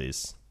know what that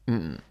is.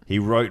 He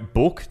wrote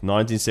book,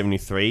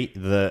 1973,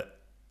 The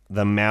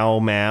Mau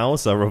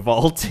Mau's Are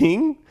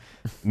Revolting.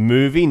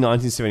 Movie,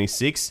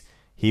 1976.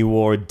 He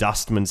wore a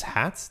dustman's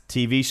hat.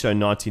 TV show,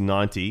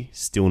 1990.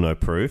 Still no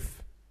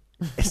proof.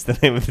 It's the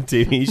name of the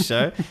TV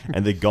show.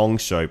 And The Gong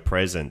Show,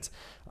 present.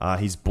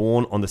 He's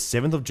born on the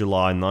 7th of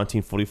July,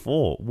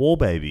 1944. War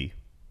baby.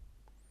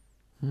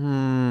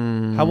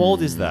 How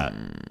old is that?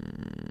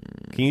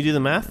 Can you do the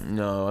math?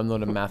 No, I'm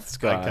not a maths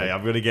guy. Okay,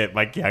 I'm going to get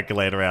my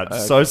calculator out.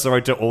 Okay. So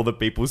sorry to all the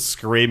people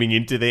screaming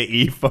into their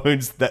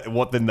earphones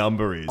what the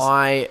number is.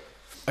 I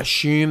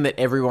assume that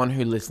everyone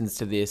who listens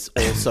to this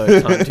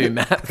also can't do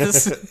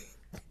maths.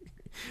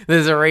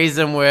 There's a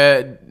reason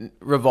we're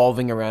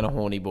revolving around a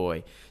horny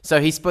boy.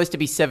 So he's supposed to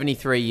be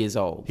 73 years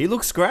old. He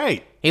looks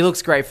great. He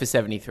looks great for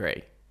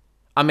 73.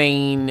 I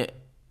mean,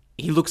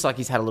 he looks like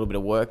he's had a little bit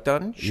of work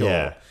done. Sure.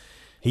 Yeah.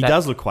 He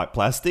does look quite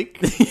plastic.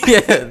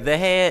 Yeah, the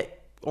hair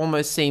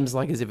almost seems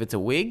like as if it's a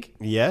wig.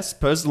 Yes.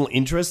 Personal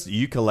interest,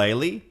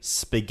 ukulele,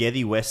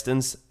 spaghetti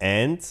westerns,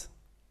 and...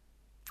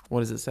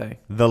 What does it say?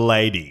 The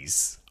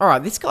ladies. All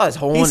right, this guy's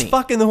horny. He's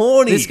fucking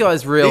horny. This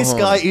guy's real horny. This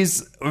guy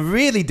is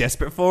really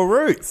desperate for a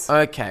root.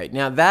 Okay,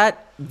 now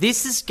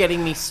this is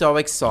getting me so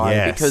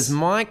excited because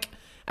Mike,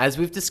 as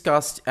we've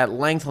discussed at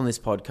length on this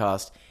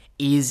podcast,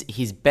 is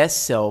his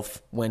best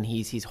self when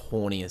he's his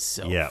horniest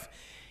self. Yeah.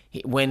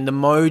 When the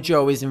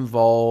mojo is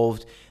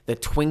involved, the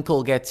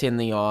twinkle gets in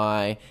the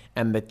eye,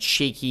 and the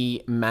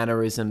cheeky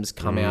mannerisms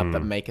come out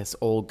that make us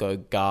all go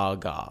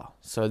gaga.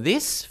 So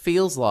this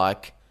feels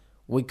like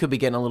we could be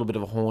getting a little bit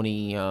of a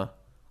horny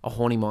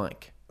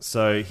Mike.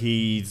 So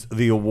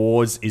the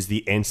awards is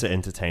the Ensa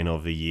Entertainer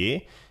of the Year.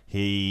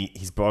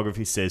 His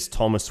biography says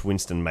Thomas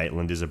Winston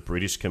Maitland is a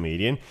British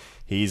comedian.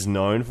 He is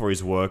known for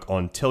his work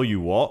on Tell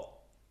You What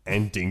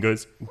and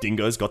Dingo's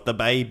Got the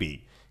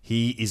Baby.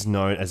 He is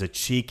known as a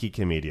cheeky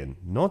comedian,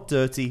 not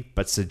dirty,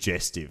 but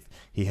suggestive.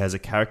 He has a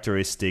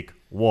characteristic,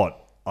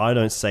 what? I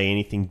don't say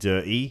anything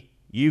dirty,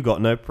 you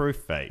got no proof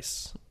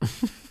face.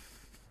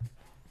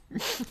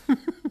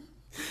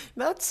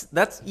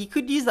 That's you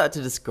could use that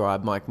to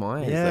describe Mike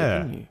Myers.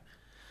 Yeah. Couldn't you?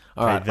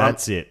 All right,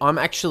 that's it. I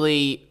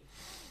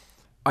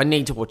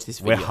need to watch this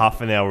video. We're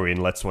half an hour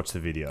in. Let's watch the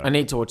video. I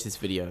need to watch this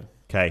video.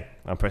 Okay,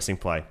 I'm pressing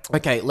play.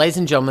 Okay, ladies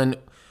and gentlemen,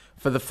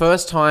 For the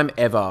first time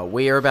ever,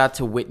 we are about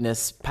to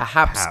witness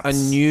perhaps a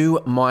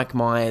new Mike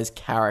Myers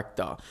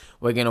character.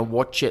 We're going to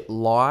watch it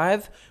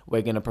live.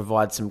 We're going to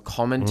provide some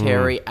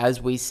commentary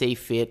as we see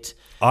fit.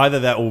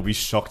 Either that or we'll be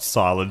shocked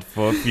silent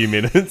for a few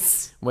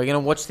minutes. We're going to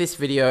watch this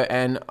video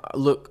and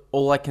look,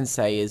 all I can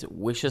say is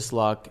wish us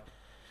luck.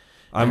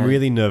 I'm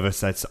really nervous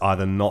that's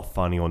either not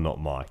funny or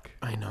not Mike.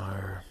 I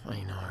know.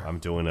 I'm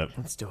doing it.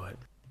 Let's do it.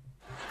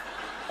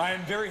 I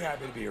am very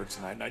happy to be here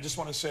tonight, and I just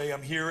want to say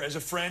I'm here as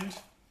a friend.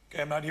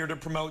 I'm not here to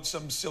promote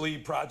some silly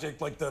project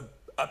like the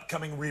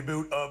upcoming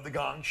reboot of The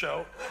Gong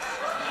Show.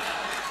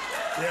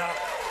 Yeah.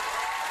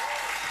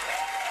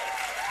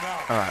 No.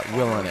 All right,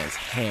 Will Arnaz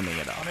hamming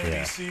it up. On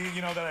ABC,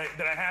 you know, that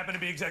I happen to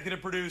be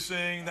executive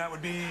producing. That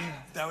would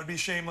be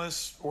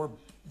shameless or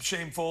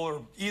shameful,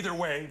 or either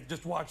way,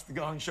 just watch The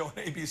Gong Show on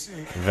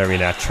ABC. Very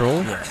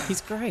natural. Yeah,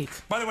 he's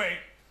great. By the way,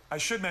 I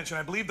should mention,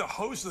 I believe the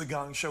host of The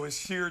Gong Show is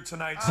here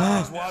tonight. So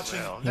he's watching.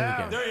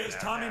 There he is,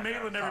 Tommy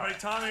Maitland, everybody.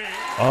 Tommy.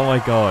 Oh my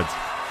God.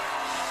 Tommy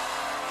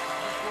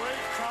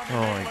Oh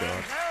my Maitland.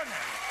 God.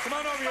 Come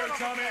on over here,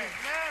 Tommy.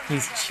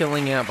 He's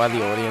chilling out by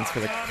the audience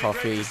with a Tommy,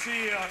 coffee. great to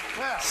see you.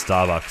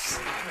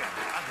 Starbucks.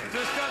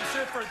 Just come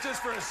sit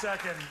just for a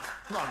second.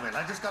 Come on, Will.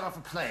 I just got off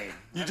a plane.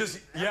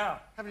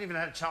 Haven't even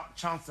had a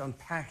chance to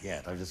unpack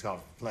yet. I just got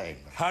off a plane.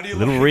 How do you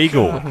Little like,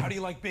 regal. How do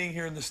you like being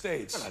here in the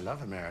States? Well, I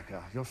love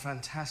America. You're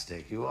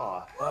fantastic. You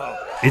are.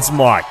 It's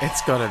Mike.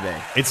 It's got to be.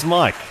 It's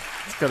Mike.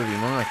 It's got to be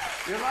Mike.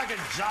 You're like a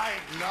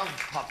giant love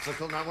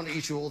popsicle, and I want to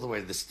eat you all the way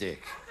to the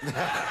stick.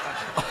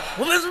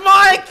 Well, it's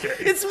Mike!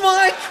 It's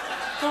Mike!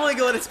 Oh my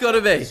God, it's got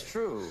to be. It's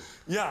true.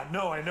 Yeah,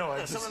 no, I know.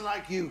 Someone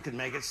like you can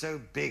make it so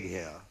big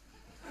here.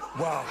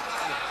 Wow.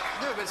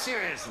 No, but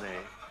seriously.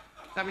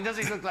 I mean, does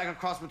he look like a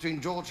cross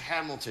between George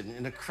Hamilton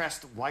and a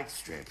Crest white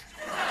strip?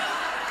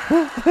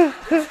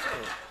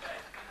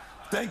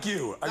 Thank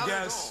you. I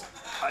guess.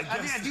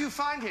 Do you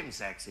find him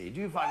sexy?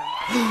 Do you find him...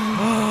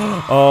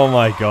 Oh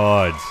my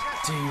God.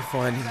 Do you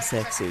find him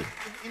sexy?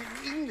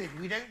 In England,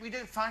 we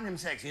don't find him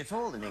sexy at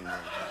all in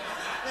England.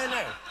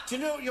 No. Do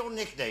you know what your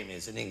nickname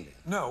is in England?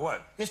 No,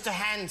 what? Mr.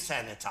 Hand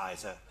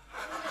Sanitizer.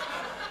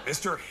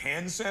 Mr.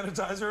 Hand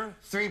Sanitizer?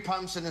 3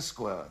 pumps and a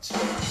squirt.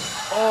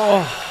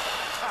 Oh.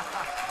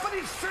 But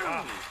it's true.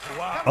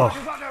 Wow. Come on,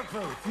 you've got no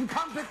proof. You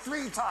pump it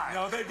 3 times.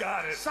 No, they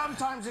got it.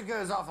 Sometimes it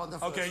goes off on the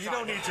first Okay, you time.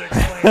 don't need to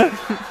explain it.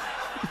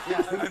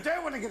 Yes, but you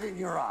don't want to get in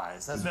your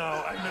eyes. That's No,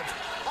 I know.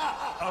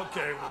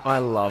 Okay. I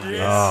love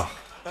this. Oh.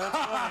 That's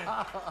funny.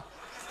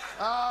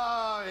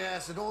 Oh,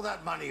 yes, and all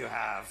that money you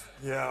have.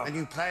 Yeah. And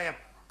you play a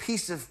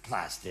piece of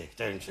plastic,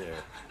 don't you?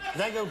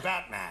 Lego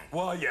Batman.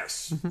 Well,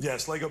 yes.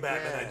 Yes, Lego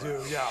Batman, I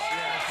do, yeah.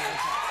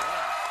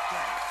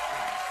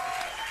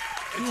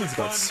 He's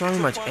got so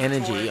much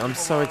energy. I'm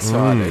so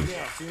excited.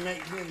 Yes, you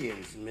make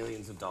millions and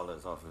millions of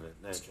dollars off of it,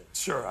 don't you?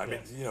 Sure, I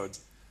mean, you know.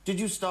 Did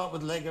you start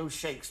with Lego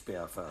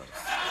Shakespeare first?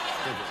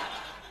 Did you?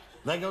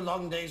 Lego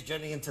Long Day's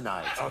Journey into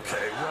Night.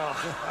 Okay, well.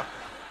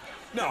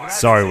 No,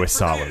 Sorry, we're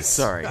silent.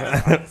 Sorry.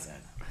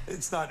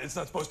 It's not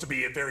supposed to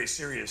be a very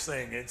serious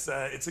thing. It's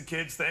a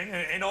kids thing,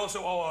 and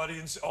also all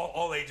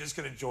ages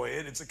can enjoy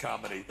it. It's a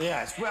comedy.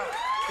 Yes. Well,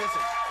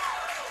 listen.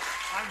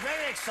 I'm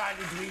very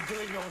excited to be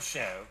doing your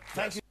show.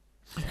 Thank you.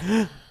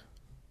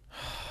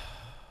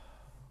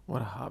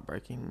 What a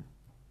heartbreaking.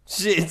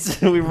 Shit,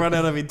 we've run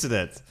out of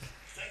internet.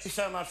 Thank you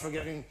so much for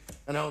giving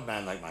an old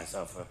man like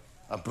myself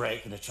a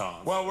break and a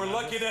chance. Well, we're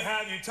lucky to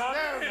have you, Tommy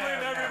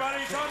Maitland,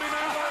 everybody. Tommy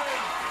Maitland.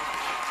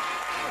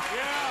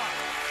 Yeah.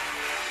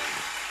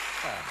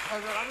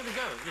 I'm going to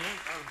go. You know?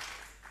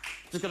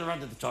 Just going to run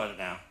to the toilet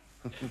now.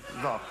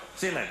 Well,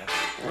 see you later.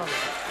 Tommy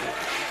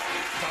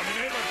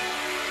Maitland.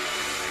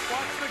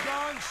 Watch The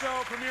Gong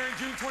Show premiering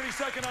June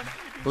 22nd on...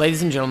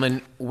 Ladies and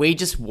gentlemen, we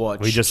just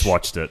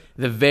watched it.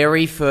 The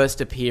very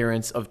first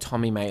appearance of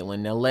Tommy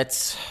Maitland. Now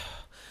let's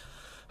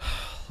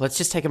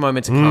just take a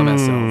moment to calm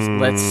ourselves.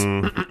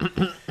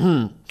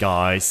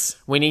 Guys.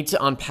 We need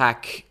to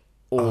unpack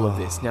all of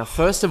this. Now,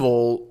 first of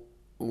all,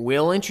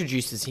 Will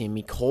introduces him.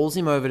 He calls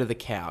him over to the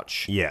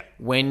couch. Yeah.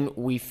 When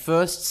we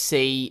first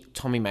see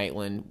Tommy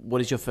Maitland,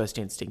 what is your first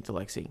instinct,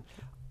 Alexi?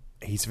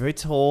 He's very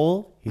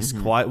tall. He's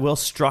quite well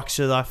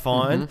structured, I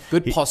find.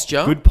 Good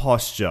posture. Good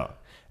posture.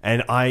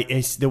 And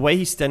the way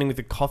he's standing with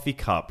the coffee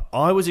cup,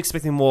 I was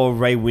expecting more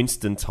Ray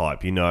Winston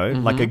type, you know,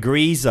 like a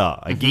greaser,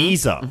 a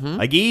geezer,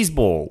 a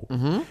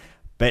geezeball.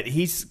 But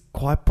he's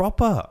quite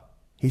proper.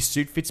 His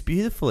suit fits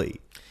beautifully.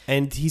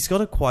 And he's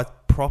got a quite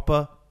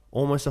proper,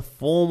 almost a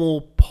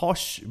formal,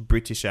 posh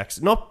British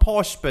accent. Not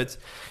posh, but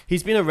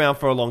he's been around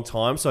for a long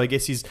time, so I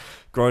guess he's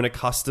grown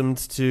accustomed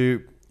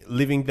to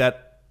living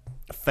that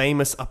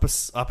famous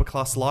upper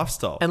class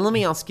lifestyle. And let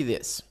me ask you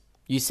this.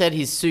 You said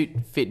his suit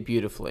fit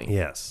beautifully.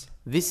 Yes.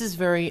 This is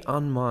very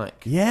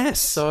un-Mike.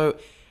 Yes. So,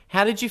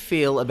 how did you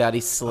feel about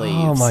his sleeves?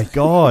 Oh my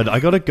God. I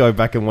got to go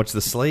back and watch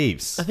the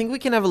sleeves. I think we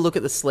can have a look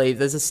at the sleeve.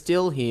 There's a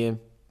still here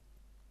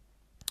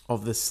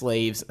of the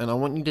sleeves, and I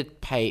want you to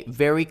pay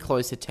very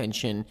close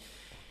attention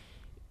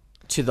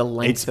to the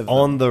length It's of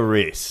on them. the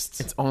wrist.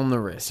 It's on the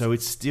wrist. So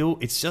it's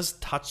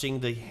just touching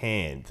the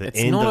hand. The It's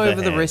end not of the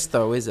over the hand. wrist,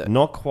 though, is it?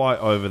 Not quite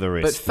over the But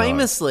wrist. no.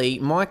 famously,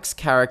 Mike's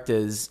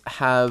characters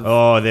have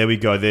Oh, there we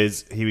go. Here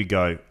we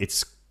go.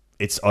 It's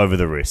over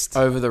the wrist.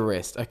 over the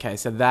wrist. Okay,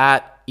 so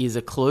that is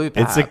a clue,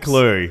 perhaps. It's a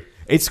clue.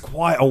 It's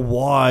quite a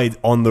wide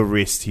on the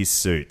wrist, his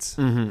suit.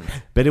 Mm-hmm.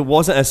 But it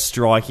wasn't as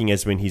striking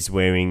as when he's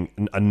wearing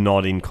a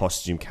not in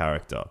costume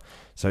character.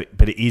 So,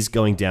 but it is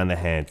going down the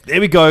hand.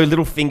 There we go.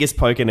 Little fingers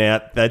poking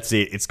out. That's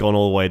it. It's gone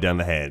all the way down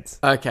the hands.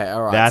 Okay,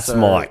 all right. That's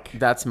Mike.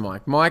 That's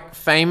Mike. Mike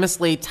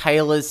famously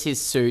tailors his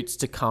suits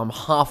to come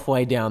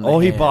halfway down the Oh,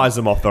 hand. he buys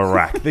them off the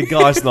rack. The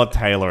guy's not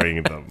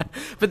tailoring them.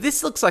 But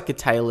this looks like a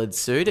tailored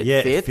suit. It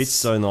Yeah, fits. it fits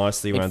so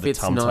nicely around It fits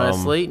the tum-tum.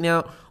 nicely.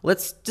 Now,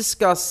 let's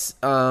discuss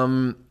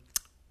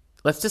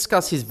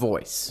his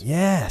voice.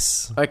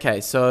 Yes.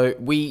 Okay, so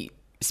we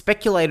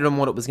speculated on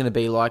what it was going to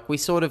be like. We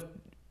sort of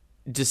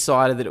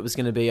decided that it was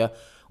going to be a,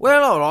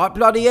 well, all right,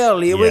 bloody hell,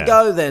 here we Yeah.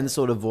 go then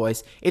sort of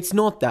voice. It's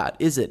not that,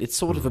 is it? It's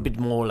sort of a bit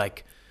more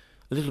like,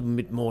 a little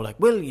bit more like,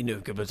 well, you know,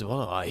 here we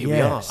are.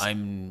 Yes.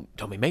 I'm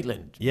Tommy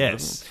Maitland.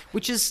 Yes.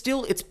 Which is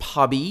still, it's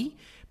pubby,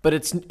 but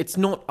it's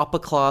not upper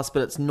class,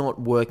 but it's not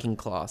working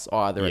class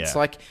either. It's Yeah.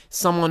 like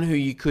someone who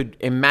you could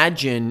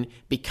imagine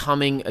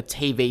becoming a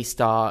TV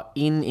star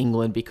in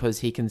England because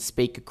he can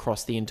speak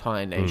across the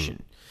entire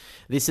nation.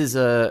 This is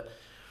a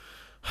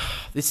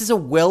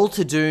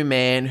well-to-do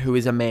man who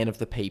is a man of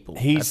the people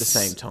at the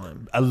same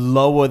time. A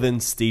lower than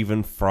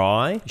Stephen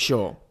Fry,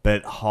 Sure.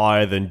 but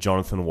higher than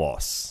Jonathan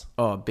Wass.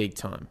 Oh, big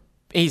time.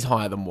 He's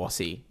higher than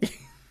Wassy.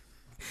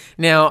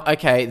 Now,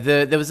 okay,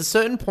 there was a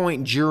certain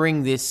point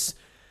during this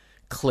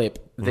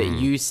clip that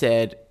you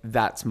said,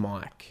 that's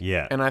Mike.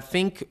 Yeah. And I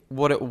think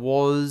what it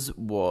was...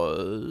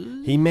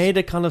 He made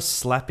a kind of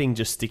slapping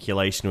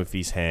gesticulation with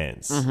his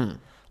hands. Mm-hmm.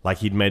 Like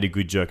he'd made a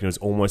good joke and it was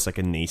almost like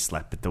a knee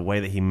slap, but the way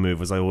that he moved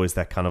was like always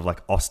that kind of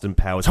like Austin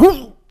Powers.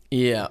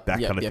 Yeah.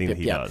 That kind of thing that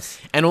he does.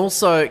 And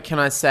also, can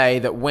I say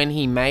that when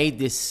he made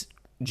this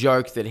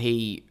joke that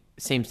he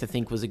seems to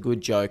think was a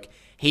good joke,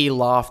 he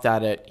laughed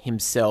at it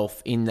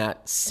himself in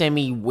that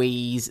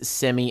semi-wheeze,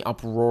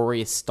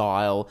 semi-uproarious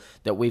style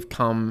that we've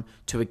come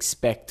to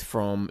expect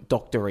from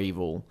Dr.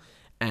 Evil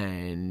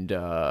and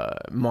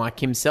Mike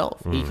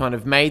himself. He kind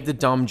of made the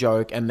dumb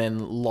joke and then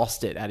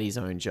lost it at his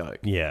own joke.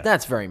 Yeah.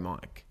 That's very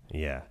Mike.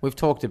 Yeah. We've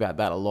talked about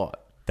that a lot.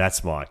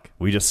 That's Mike.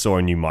 We just saw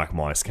a new Mike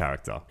Myers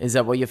character. Is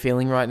that what you're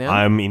feeling right now?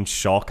 I'm in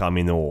shock. I'm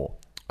in awe.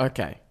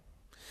 Okay.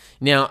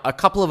 Now, a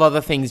couple of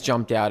other things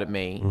jumped out at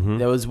me. Mm-hmm.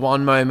 There was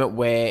one moment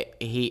where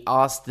he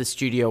asked the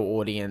studio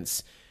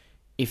audience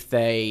if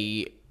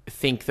they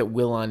think that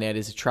Will Arnett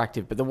is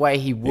attractive, but the way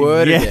he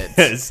worded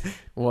Yes. it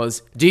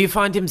was, do you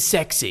find him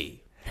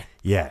sexy?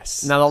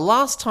 Yes. Now, the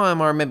last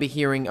time I remember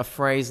hearing a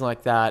phrase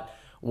like that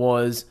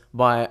was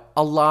by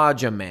a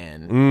larger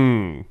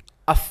man,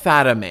 a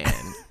fatter man.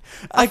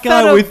 a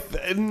guy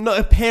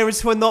with parents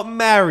who are not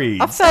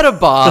married. A fatter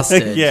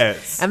bastard.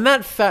 Yes. And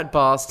that fat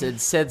bastard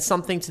said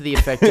something to the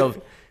effect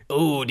of,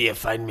 "Oh, do you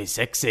find me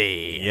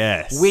sexy?"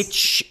 Yes.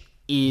 Which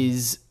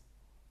is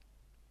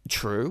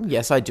true.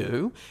 Yes, I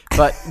do.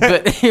 But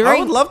hearing... I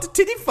would love to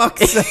titty fuck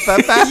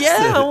that bastard.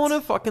 Yeah, I want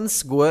to fucking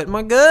squirt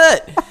my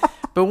gut.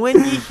 But when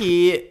you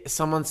hear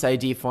someone say,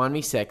 "Do you find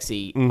me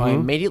sexy?" I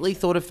immediately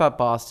thought of fat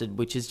bastard,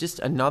 which is just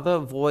another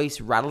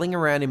voice rattling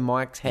around in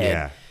Mike's head.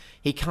 Yeah.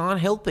 He can't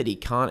help it. He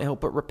can't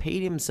help but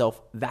repeat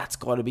himself. That's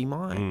got to be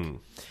Mike.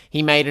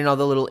 He made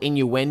another little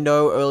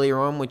innuendo earlier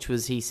on, which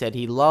was he said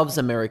he loves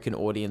American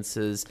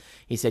audiences.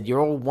 He said, "You're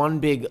all one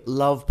big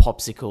love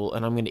popsicle,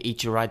 and I'm going to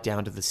eat you right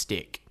down to the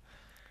stick,"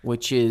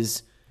 which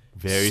is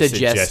Very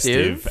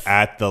suggestive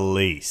at the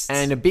least.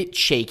 and a bit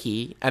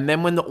cheeky. And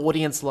then when the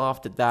audience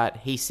laughed at that,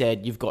 he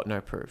said, "You've got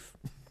no proof."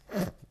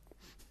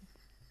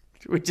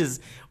 Which is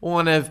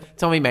one of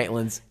Tommy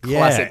Maitland's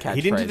classic catchphrases.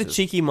 He didn't do the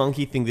cheeky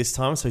monkey thing this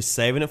time, so he's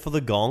saving it for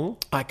the gong.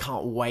 I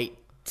can't wait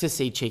to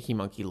see Cheeky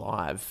Monkey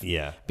live.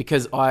 Yeah.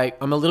 Because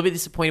I'm a little bit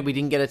disappointed we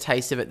didn't get a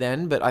taste of it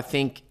then, but I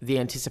think the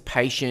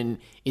anticipation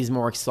is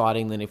more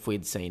exciting than if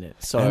we'd seen it.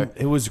 So And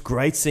it was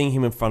great seeing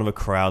him in front of a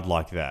crowd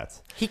like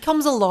that. he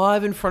comes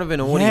alive in front of an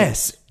audience.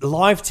 Yes,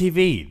 live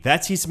TV.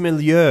 That's his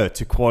milieu,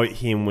 to quote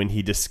him when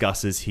he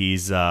discusses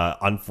his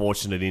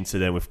unfortunate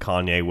incident with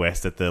Kanye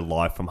West at the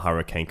Live from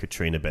Hurricane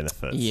Katrina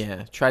benefits.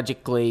 Yeah.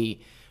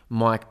 Tragically,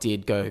 Mike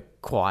did go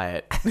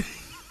quiet.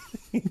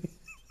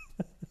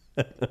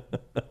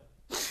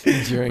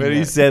 But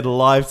he said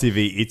live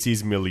TV, it's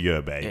his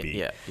milieu,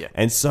 baby. Yeah.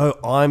 And so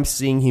I'm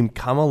seeing him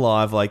come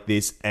alive like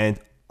this, and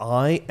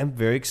I am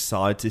very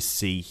excited to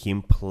see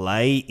him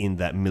play in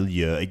that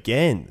milieu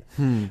again.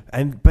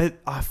 But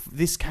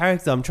this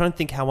character, I'm trying to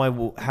think how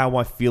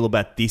I feel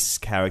about this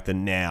character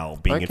now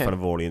being in Okay. front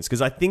of an audience,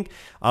 because I think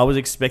I was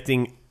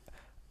expecting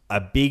a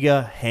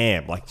bigger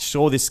ham. Like,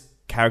 sure, this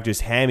character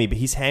is hammy, but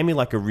he's hammy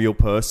like a real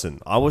person.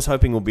 I was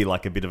hoping it would be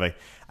like a bit of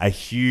a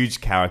huge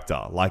character,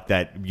 like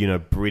that,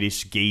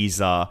 British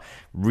geezer,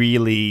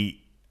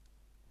 really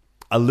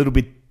a little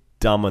bit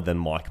dumber than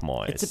Mike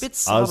Myers. It's a bit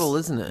subtle,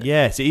 isn't it?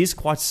 Yes, it is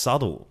quite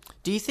subtle.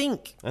 Do you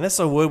think... And that's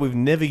a word we've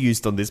never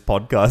used on this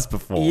podcast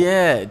before.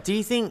 Yeah. Do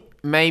you think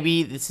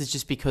maybe this is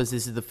just because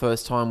this is the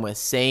first time we're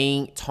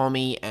seeing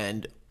Tommy,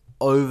 and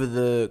over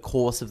the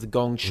course of the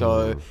Gong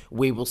Show,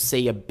 we will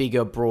see a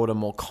bigger, broader,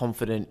 more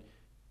confident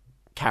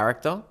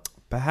character?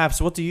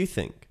 Perhaps. What do you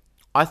think?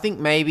 I think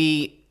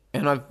maybe,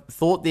 and I've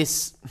thought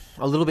this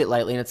a little bit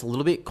lately, and it's a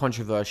little bit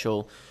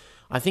controversial,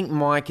 I think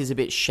Mike is a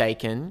bit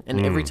shaken,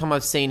 and every time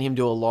I've seen him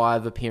do a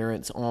live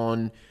appearance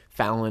on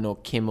Fallon or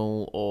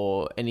Kimmel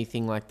or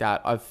anything like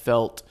that, I've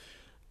felt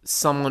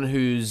someone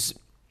who's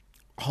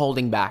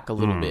holding back a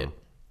little bit.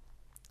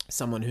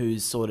 Someone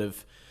who's sort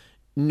of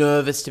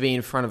nervous to be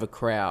in front of a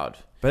crowd.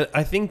 But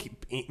I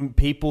think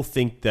people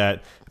think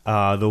that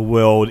the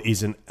world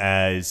isn't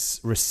as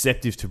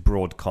receptive to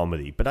broad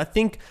comedy. But I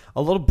think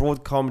a lot of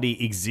broad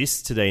comedy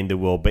exists today in the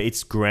world, but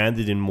it's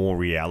grounded in more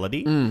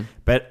reality.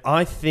 But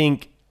I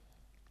think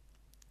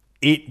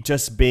it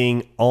just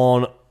being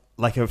on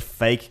like a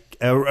fake,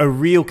 a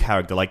real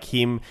character, like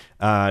him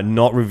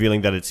not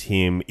revealing that it's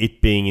him, it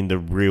being in the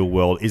real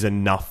world is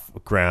enough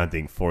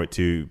grounding for it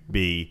to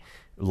be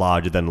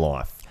larger than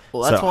life.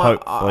 Well, that's why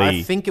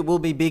I think it will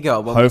be bigger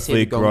when we see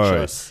the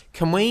Gong Show.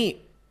 Can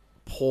we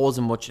pause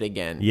and watch it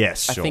again?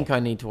 Yes, sure. I think I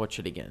need to watch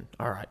it again.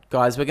 All right,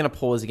 guys, we're going to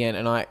pause again,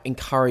 and I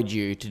encourage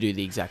you to do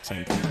the exact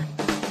same thing.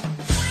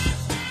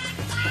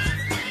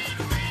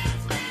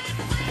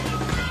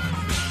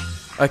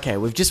 Okay,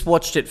 we've just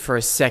watched it for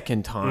a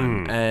second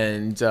time,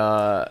 and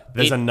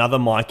there's another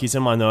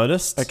Mikeism I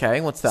noticed. Okay,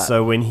 what's that?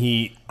 So when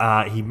he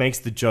makes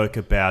the joke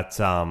about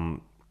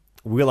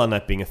Will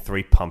Arnett being a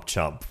 3-pump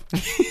chump,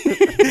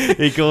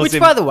 he calls which, him,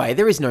 by the way,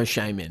 there is no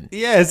shame in.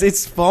 Yes,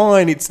 it's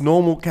fine. It's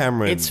normal,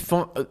 Cameron. It's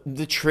fine.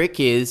 The trick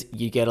is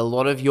you get a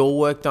lot of your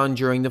work done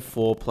during the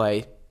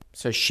foreplay,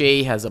 so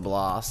she has a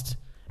blast,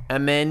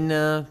 and then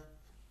and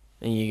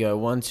you go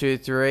 1, 2,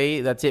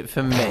 3. That's it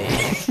for me.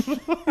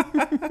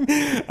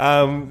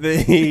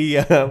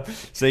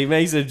 So he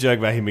makes a joke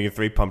about him being a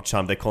 3-pump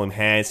chump. They call him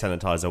hand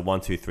sanitizer,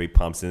 1, 2, 3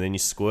 pumps, and then you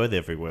squirt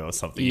everywhere or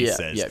something. He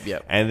says,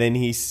 and then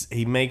he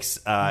makes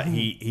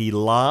he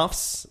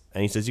laughs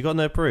and he says, "You got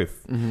no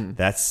proof."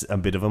 That's a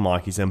bit of a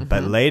Mikeism.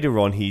 But later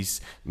on,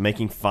 he's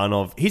making fun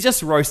of. He's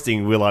just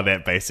roasting Will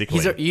Arnett,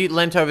 basically. You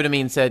leant over to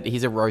me and said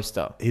he's a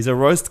roaster. He's a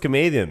roast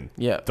comedian.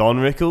 Yeah, Don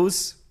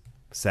Rickles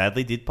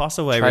sadly did pass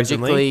away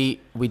recently.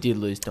 Tragically, we did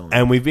lose Don.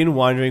 And we've been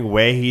wondering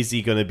where is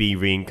he going to be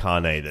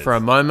reincarnated. For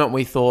a moment,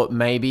 we thought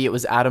maybe it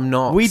was Adam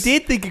Knox. We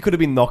did think it could have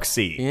been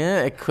Noxie.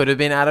 Yeah, it could have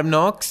been Adam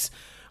Knox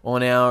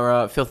on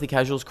our Filthy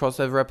Casuals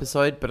crossover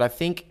episode. But I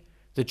think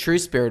the true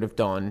spirit of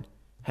Don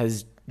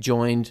has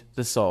joined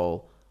the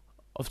soul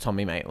of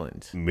Tommy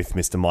Maitland. With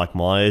Mr. Mike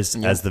Myers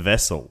as the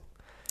vessel.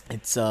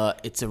 It's a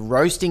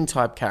roasting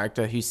type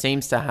character who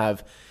seems to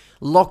have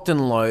locked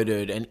and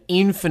loaded an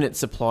infinite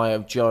supply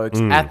of jokes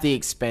at the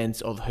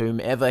expense of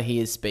whomever he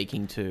is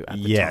speaking to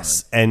at the time.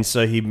 And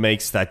so he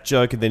makes that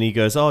joke and then he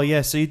goes, "Oh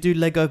yeah, so you do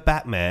Lego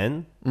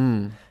Batman?"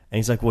 And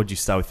he's like, "What, did you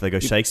start with Lego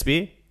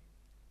Shakespeare?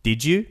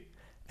 Did you?"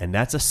 And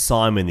that's a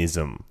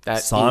Simonism.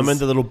 Simon,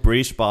 the little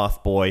British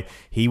bath boy,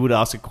 he would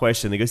ask a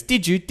question and he goes,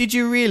 "Did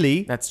you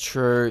really?" That's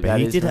true. But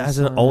he did it as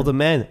an older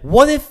man.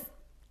 What if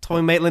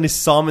Tommy Maitland is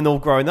Simon all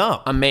grown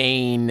up? I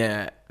mean,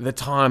 the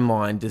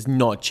timeline does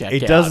not check out.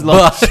 It does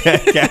not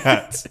check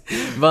out.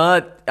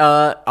 But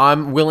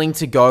I'm willing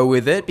to go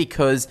with it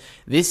because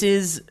this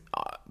is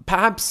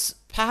perhaps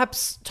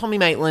Tommy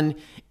Maitland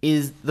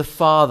is the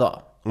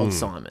father of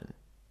Simon.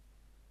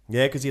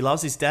 Yeah, because he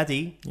loves his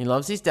daddy. He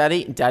loves his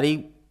daddy.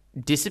 Daddy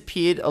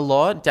disappeared a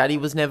lot. Daddy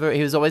was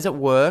he was always at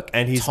work.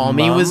 And his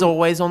Tommy was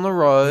always on the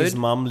road. His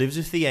mum lives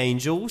with the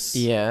angels.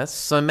 Yes.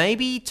 So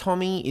maybe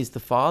Tommy is the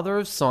father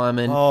of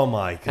Simon. Oh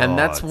my God. And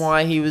that's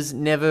why he was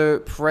never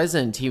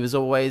present. He was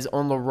always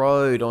on the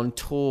road, on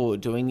tour,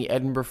 doing the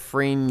Edinburgh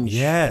Fringe,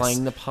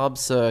 playing the pub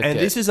circuit. And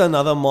this is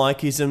another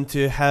Mikeism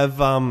to have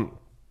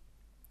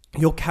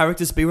your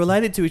characters be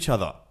related to each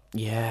other.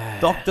 Yeah.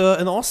 Doctor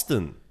and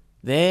Austin.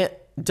 They're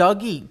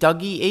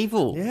Dougie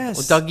Evil. Yes.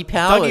 Or Dougie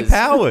Powers. Dougie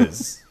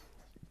Powers.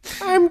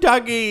 I'm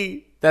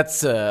Dougie.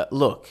 That's,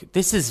 look,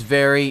 this is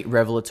very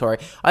revelatory.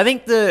 I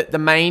think the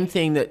main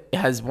thing that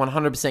has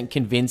 100%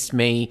 convinced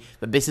me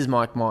that this is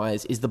Mike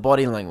Myers is the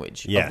body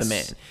language of the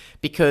man.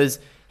 Because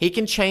he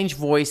can change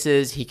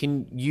voices, he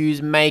can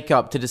use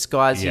makeup to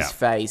disguise his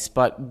face,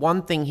 but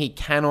one thing he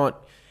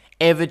cannot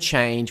ever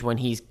change when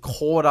he's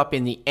caught up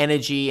in the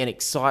energy and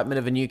excitement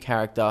of a new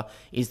character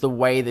is the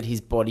way that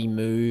his body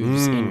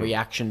moves in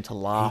reaction to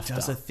laughter. He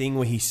does a thing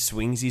where he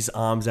swings his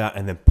arms out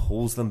and then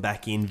pulls them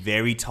back in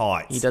very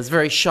tight. He does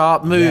very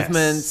sharp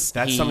movements. Yes.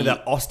 That's something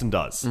that Austin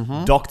does.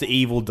 Dr.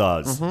 Evil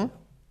does.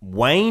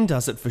 Wayne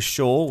does it for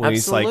sure when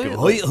he's like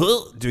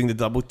doing the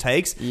double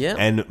takes. Yeah.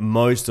 And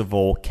most of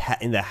all,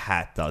 Cat in the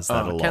Hat does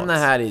that a lot. Cat in the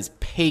Hat is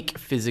peak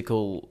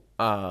physical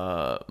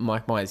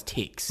Mike Myers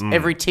ticks.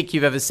 Every tick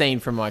you've ever seen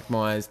from Mike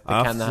Myers,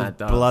 the Cat in the Hat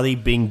does. Bloody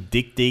being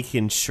Dick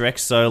in Shrek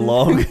so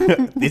long.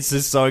 This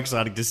is so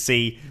exciting to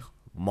see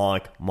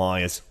Mike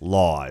Myers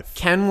live.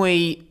 Can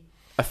we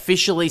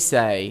officially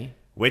say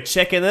we're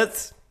checking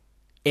it?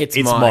 It's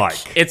It's Mike.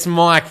 Mike. It's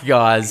Mike,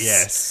 guys.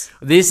 Yes.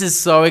 This is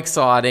so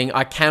exciting.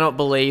 I cannot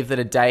believe that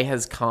a day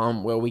has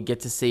come where we get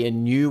to see a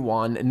new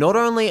one. Not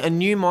only a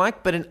new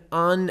Mike, but an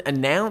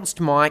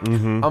unannounced Mike.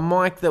 Mm-hmm. A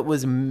Mike that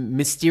was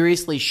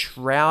mysteriously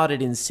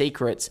shrouded in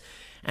secrets.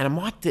 And a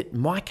Mike that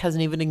Mike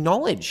hasn't even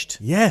acknowledged.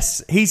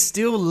 Yes, he's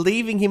still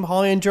leaving him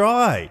high and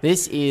dry.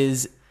 This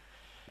is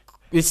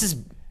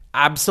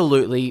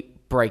absolutely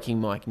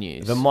breaking Mike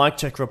news. The Mike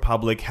Czech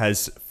Republic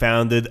has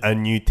founded a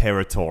new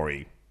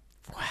territory.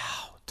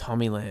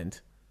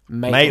 Tommyland.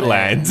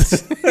 Mateland.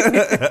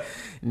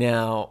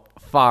 Now,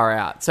 far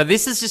out. So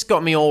this has just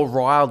got me all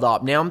riled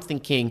up. Now I'm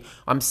thinking,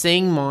 I'm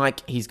seeing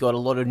Mike. He's got a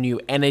lot of new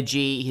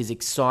energy. He's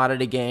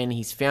excited again.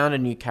 He's found a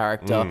new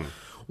character.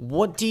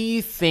 What do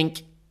you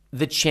think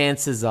the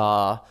chances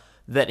are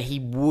that he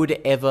would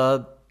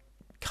ever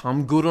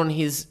come good on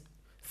his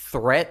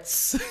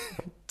threats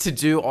to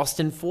do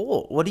Austin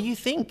 4? What do you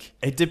think?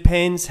 It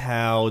depends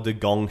how the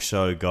Gong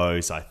Show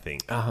goes, I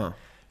think.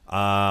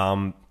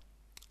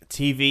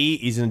 TV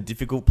is in a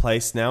difficult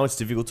place now. It's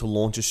difficult to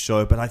launch a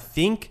show, but I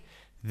think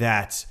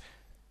that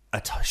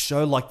a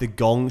show like the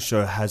Gong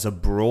Show has a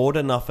broad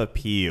enough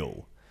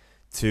appeal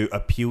to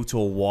appeal to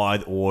a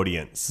wide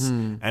audience.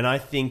 And I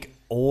think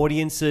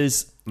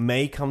audiences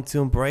may come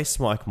to embrace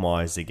Mike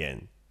Myers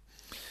again.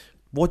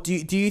 What do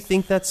you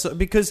think that's so?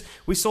 Because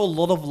we saw a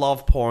lot of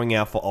love pouring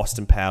out for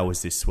Austin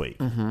Powers this week.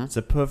 It's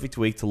a perfect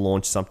week to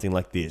launch something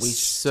like this. We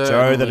Show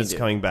certainly that it's do.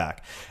 coming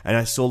back. And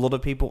I saw a lot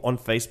of people on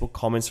Facebook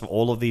comments from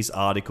all of these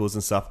articles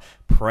and stuff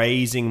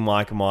praising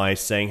Mike Myers,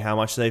 saying how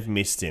much they've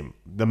missed him.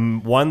 The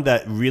one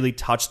that really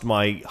touched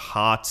my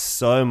heart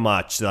so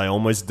much that I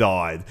almost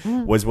died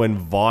was when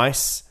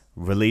Vice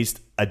released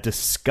a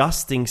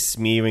disgusting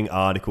smearing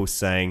article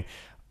saying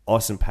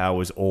Austin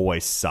Powers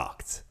always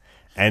sucked.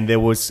 And there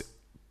was...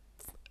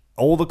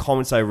 all the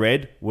comments I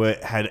read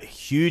had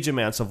huge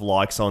amounts of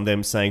likes on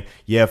them saying,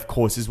 yeah, of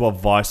course, this is what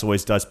Vice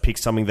always does. Pick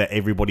something that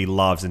everybody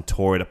loves and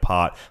tore it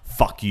apart.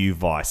 Fuck you,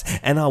 Vice.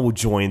 And I will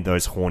join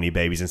those horny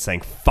babies in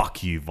saying,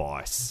 fuck you,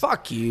 Vice.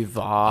 Fuck you,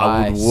 Vice.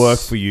 I would work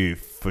for you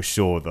for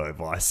sure, though,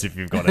 Vice, if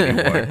you've got any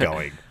work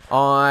going.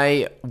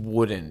 I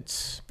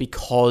wouldn't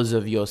because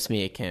of your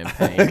smear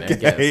campaign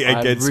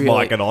Against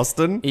Mike and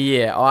Austin?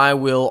 Yeah, I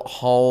will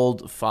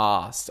hold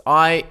fast.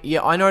 I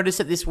noticed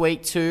it this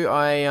week too.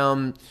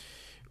 I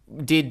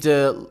did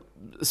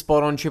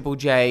spot on Triple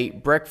J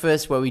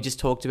Breakfast where we just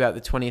talked about the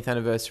 20th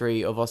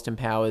anniversary of Austin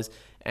Powers,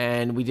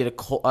 and we did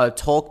a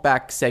talk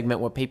back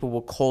segment where people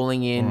were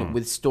calling in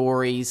with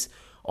stories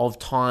of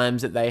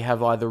times that they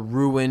have either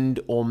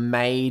ruined or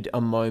made a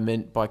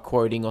moment by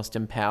quoting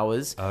Austin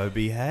Powers. Oh,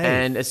 behave.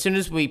 And as soon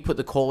as we put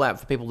the call out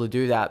for people to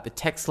do that, the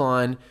text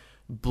line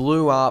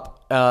blew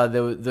up.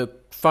 The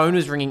phone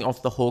was ringing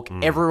off the hook.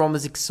 Everyone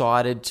was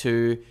excited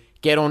to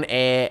get on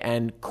air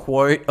and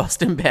quote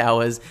Austin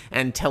Powers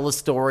and tell a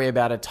story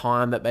about a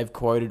time that they've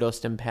quoted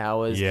Austin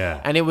Powers. Yeah.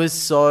 And it was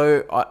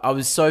so... I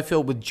was so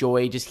filled with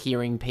joy just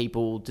hearing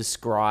people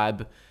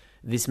describe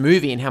this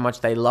movie and how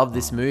much they love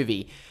this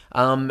movie.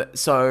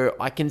 So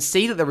I can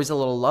see that there is a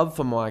lot of love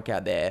for Mike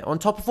out there. On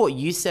top of what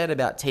you said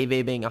about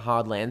TV being a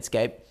hard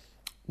landscape,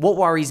 what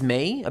worries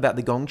me about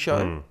The Gong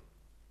Show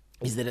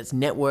is that it's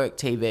network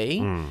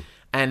TV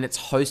and it's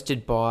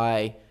hosted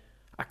by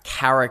a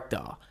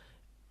character.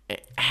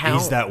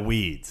 Is that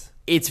weird?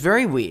 It's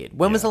very weird.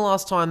 When was the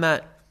last time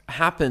that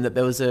happened, that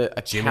there was a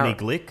Jiminy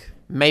Glick?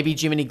 Maybe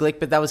Jiminy Glick,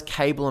 but that was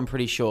cable, I'm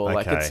pretty sure.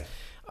 Okay.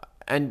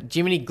 And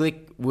Jiminy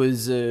Glick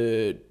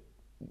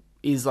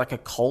is like a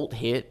cult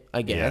hit,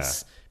 I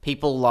guess. Yeah.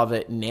 People love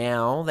it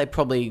now. They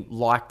probably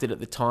liked it at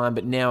the time,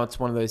 but now it's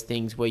one of those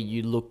things where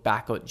you look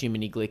back at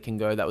Jiminy Glick and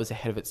go, that was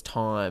ahead of its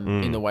time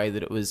in the way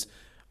that it was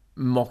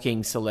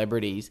mocking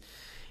celebrities.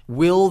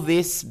 Will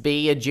this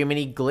be a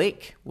Jiminy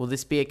Glick? Will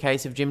this be a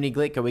case of Jiminy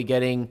Glick?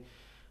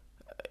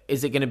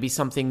 Is it going to be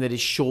something that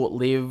is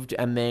short-lived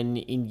and then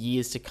in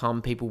years to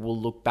come people will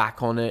look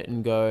back on it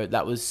and go,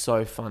 that was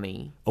so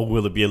funny? Or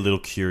will it be a little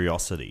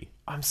curiosity?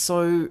 I'm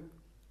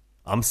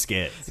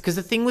scared. Because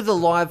the thing with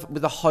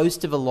a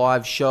host of a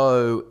live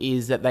show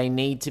is that they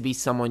need to be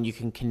someone you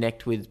can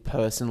connect with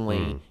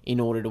personally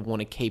in order to want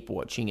to keep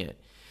watching it.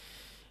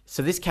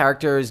 So this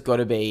character has got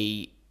to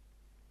be...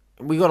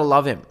 we got to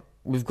love him.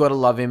 We've got to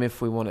love him if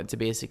we want it to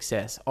be a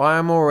success. I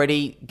am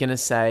already going to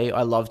say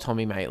I love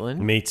Tommy Maitland.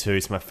 Me too.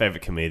 He's my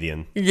favourite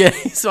comedian. Yeah,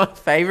 he's my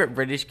favourite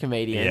British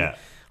comedian. Yeah.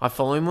 I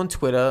follow him on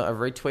Twitter. I've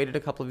retweeted a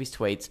couple of his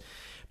tweets.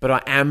 But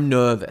I am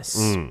nervous.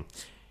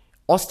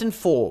 Austin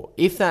 4,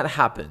 if that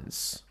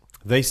happens...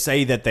 they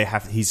say that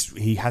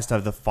he has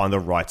to find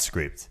the right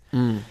script.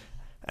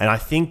 And I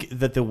think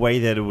that the way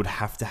that it would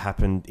have to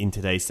happen in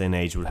today's day and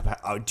age do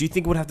you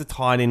think it would have to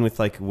tie it in with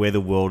like where the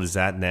world is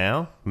at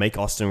now? Make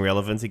Austin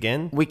relevant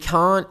again? We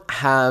can't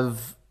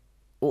have...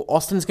 well,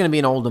 Austin's going to be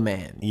an older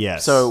man.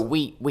 Yes. So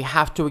we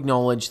have to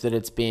acknowledge that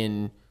it's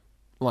been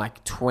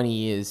like 20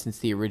 years since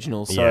the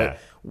original. So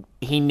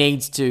he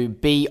needs to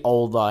be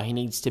older. He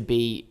needs to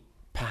be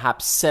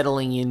perhaps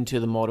settling into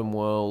the modern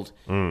world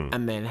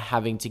and then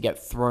having to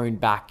get thrown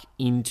back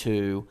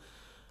into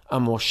a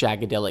more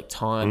shagadelic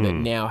time that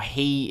now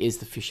he is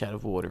the fish out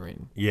of water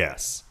in.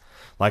 Yes.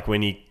 Like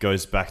when he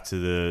goes back to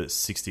the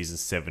 60s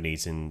and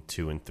 70s in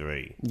 2 and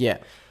 3. Yeah.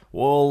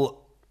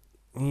 Well,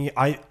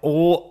 I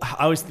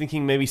was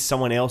thinking maybe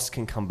someone else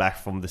can come back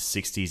from the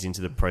 60s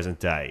into the present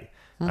day.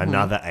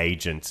 Another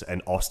agent,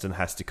 and Austin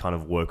has to kind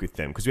of work with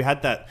them. Because we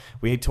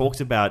had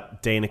talked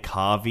about Dana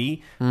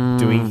Carvey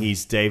doing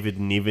his David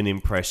Niven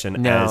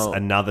impression as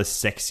another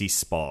sexy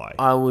spy.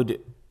 I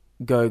would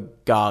go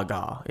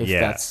gaga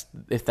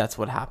if that's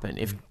what happened.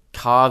 If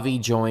Carvey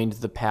joined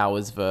the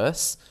Powers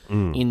verse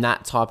in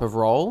that type of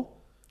role,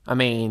 I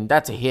mean,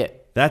 that's a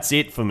hit. That's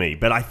it for me.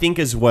 But I think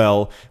as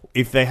well,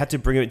 if they had to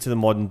bring it to the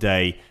modern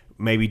day,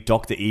 maybe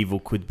Dr. Evil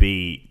could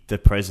be the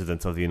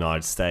president of the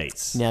United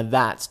States. Now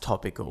that's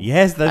topical.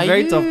 Yes, that's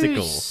very topical. Are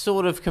you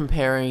sort of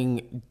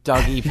comparing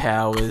Dougie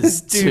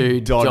Powers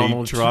to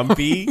Donald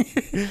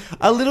Trumpy?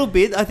 A little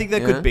bit, I think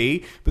that could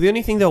be. But the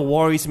only thing that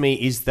worries me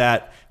is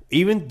that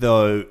even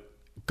though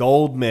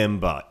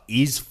Goldmember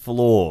is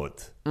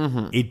flawed,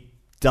 it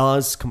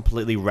does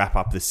completely wrap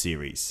up the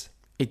series.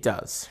 It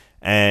does.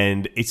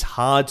 And it's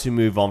hard to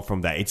move on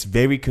from that. It's a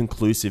very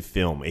conclusive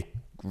film. It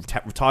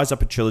ties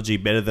up a trilogy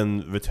better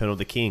than Return of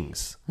the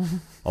Kings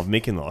of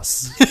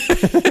Mykonos,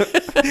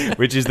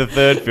 which is the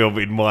third film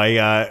in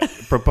my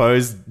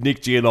proposed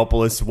Nick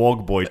Giannopoulos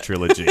Wogboy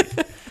trilogy.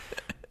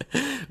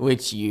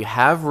 Which you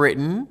have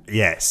written.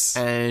 Yes.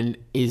 And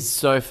is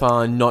so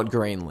far not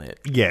greenlit.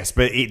 Yes,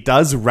 but it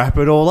does wrap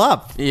it all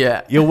up.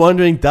 Yeah. You're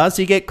wondering, does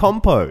he get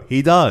compo?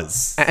 He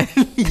does.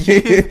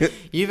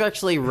 You've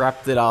actually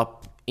wrapped it up.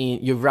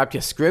 You've wrapped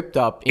your script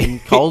up in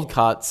cold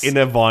cuts. In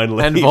a vine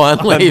leaf. And vine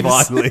leaves. And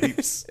vine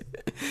leaves.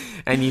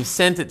 And you've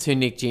sent it to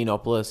Nick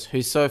Giannopoulos,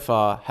 who so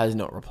far has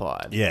not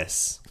replied.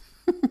 Yes.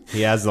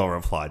 He has not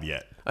replied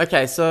yet.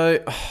 Okay,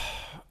 so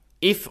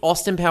if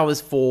Austin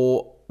Powers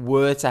 4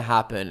 were to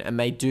happen and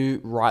they do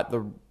write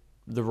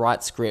the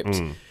right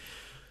script,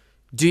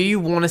 do you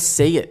want to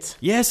see it?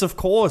 Yes, of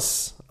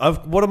course.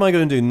 What am I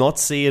going to do? Not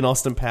see an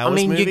Austin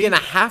Powers movie? You're going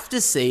to have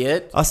to see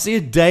it. I'll see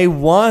it day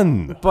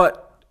one.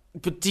 But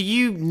do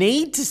you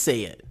need to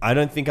see it? I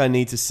don't think I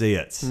need to see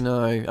it.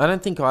 No, I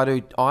don't think I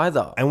do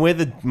either. And we're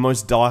the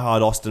most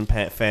diehard Austin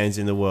fans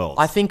in the world.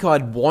 I think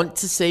I'd want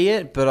to see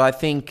it, but I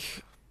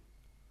think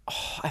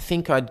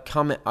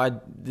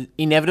I'd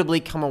inevitably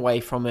come away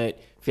from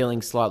it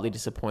feeling slightly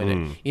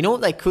disappointed. You know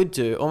what they could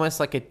do? Almost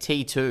like a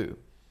T2.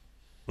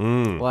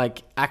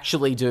 Like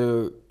actually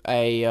do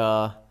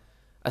a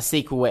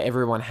sequel where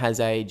everyone has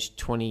aged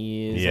 20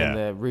 years and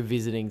they're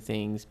revisiting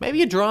things.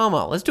 Maybe a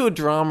drama. Let's do a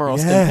drama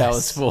Austin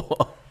Powers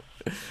 4.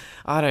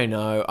 I don't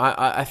know.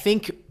 I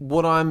think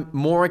what I'm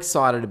more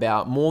excited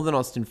about, more than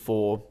Austin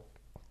 4,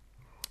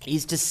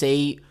 is to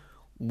see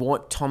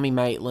what Tommy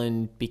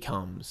Maitland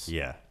becomes.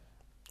 Yeah.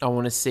 I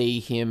want to see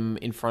him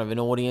in front of an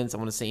audience. I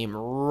want to see him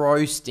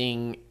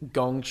roasting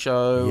Gong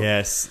Show.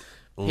 Yes.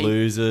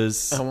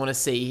 Losers. I want to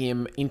see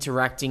him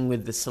interacting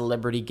with the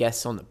celebrity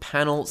guests on the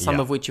panel, some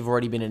of which have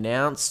already been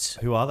announced.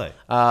 Who are they?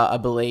 I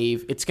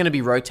believe it's going to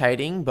be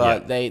rotating,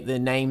 but the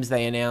names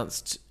they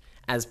announced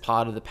as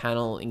part of the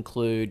panel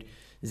include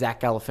Zach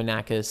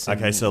Galifianakis.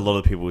 Okay, so a lot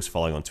of people was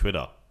following on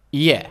Twitter.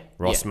 Yeah.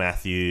 Ross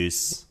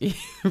Matthews.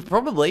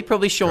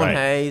 Probably Sean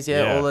Hayes.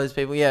 Yeah, all those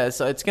people. Yeah,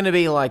 so it's going to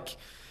be like...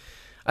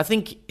 I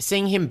think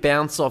seeing him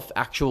bounce off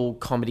actual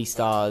comedy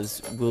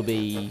stars will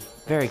be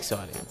very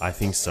exciting. I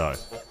think so.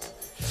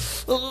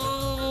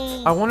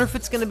 I wonder if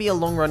it's going to be a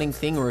long-running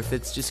thing or if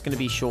it's just going to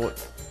be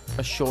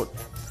a short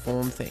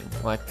form thing,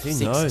 like Who 6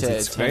 knows? to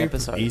It's 10 very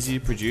episodes. easy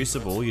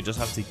producible. You just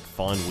have to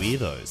find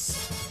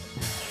weirdos. Oh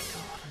my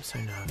god, I'm so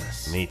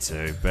nervous. Me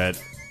too,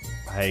 but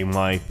hey,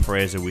 my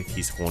prayers are with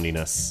his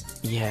horniness.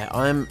 Yeah,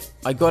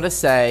 I gotta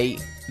say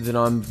that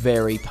I'm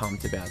very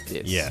pumped about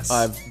this. Yes.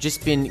 I've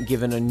just been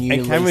given a new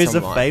And Cameron is lease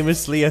on life.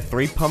 famously a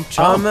 3-pump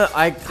chump.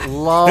 I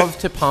love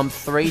to pump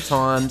 3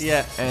 times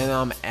Yeah. and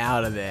I'm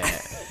out of there.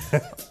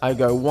 I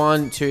go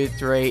 1, 2,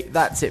 3.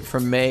 That's it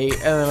from me.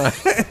 And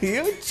then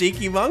You're a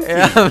cheeky monkey.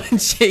 I'm a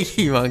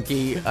cheeky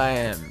monkey. I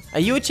am. Are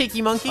you a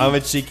cheeky monkey? I'm a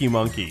cheeky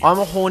monkey. I'm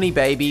a horny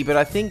baby, but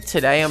I think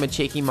today I'm a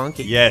cheeky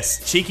monkey.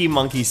 Yes, cheeky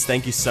monkeys,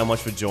 thank you so much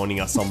for joining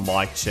us on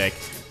Mic Check,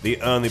 the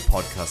only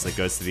podcast that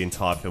goes through the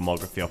entire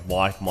filmography of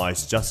Mike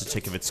Myers just to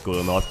check if it's good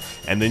or not.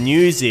 And the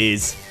news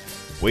is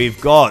we've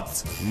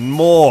got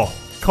more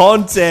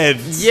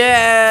content.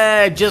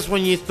 Yeah, just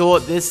when you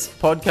thought this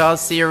podcast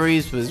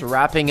series was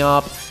wrapping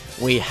up,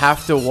 we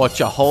have to watch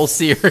a whole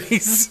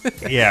series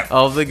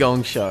of The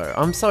Gong Show.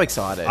 I'm so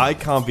excited. I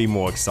can't be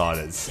more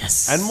excited.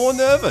 Yes. And more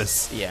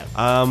nervous. Yeah.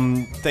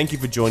 Thank you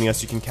for joining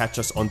us. You can catch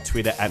us on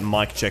Twitter at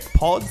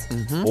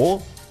MicCheckPod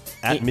or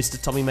at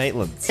Mr. Tommy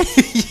Maitland.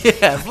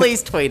 Yeah,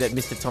 please tweet at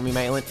Mr. Tommy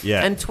Maitland.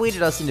 Yeah. And tweet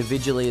at us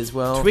individually as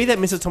well. Tweet at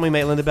Mr. Tommy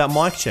Maitland about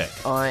Mic Check.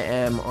 I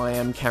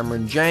am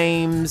Cameron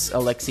James.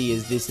 Alexi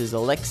is This Is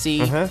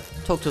Alexi.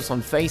 Talk to us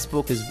on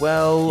Facebook as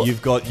well.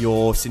 You've got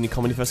your Sydney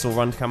Comedy Festival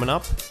run coming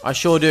up. I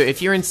sure do.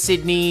 If you're in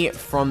Sydney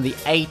from the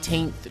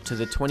 18th to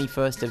the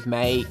 21st of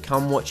May,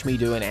 come watch me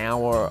do an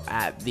hour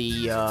at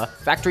the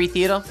Factory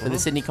Theatre for the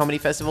Sydney Comedy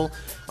Festival.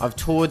 I've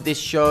toured this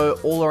show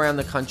all around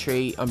the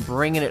country. I'm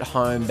bringing it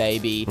home,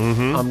 baby.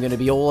 I'm going to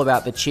be all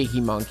about the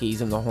cheeky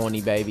monkeys and the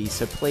horny babies,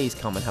 so please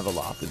come and have a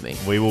laugh with me.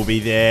 We will be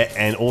there,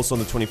 and also on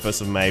the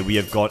 21st of May, we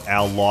have got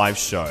our live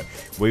show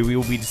where we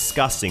will be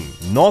discussing,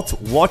 not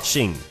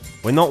watching.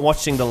 We're not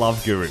watching The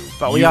Love Guru.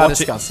 But we are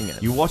discussing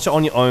it. You watch it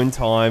on your own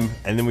time,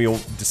 and then we're all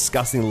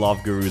discussing The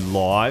Love Guru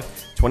live,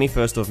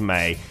 21st of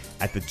May,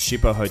 at the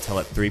Chippo Hotel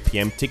at 3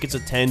 p.m. Tickets are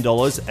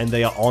 $10, and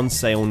they are on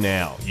sale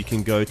now. You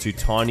can go to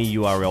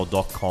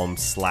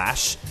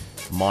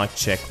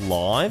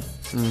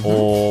tinyurl.com/micchecklive,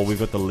 or we've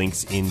got the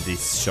links in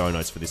this show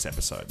notes for this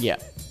episode. Yeah,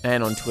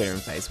 and on Twitter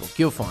and Facebook.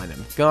 You'll find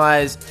them.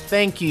 Guys,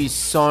 thank you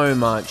so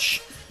much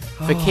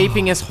for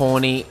keeping us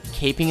horny,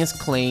 keeping us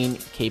clean,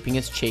 keeping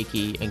us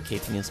cheeky, and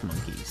keeping us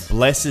monkeys.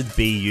 Blessed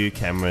be you,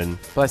 Cameron.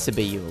 Blessed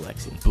be you,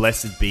 Alexi.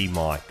 Blessed be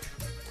Mike.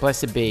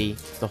 Blessed be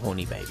the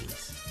horny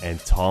babies. And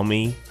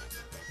Tommy,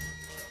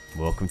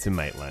 welcome to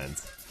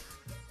Maitland.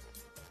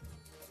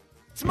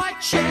 It's Mic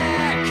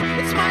Check,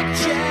 the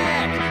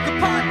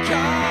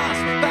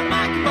podcast by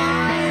Mike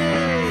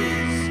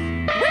Myers.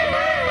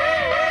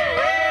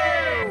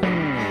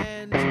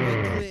 And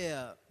we're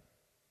clear.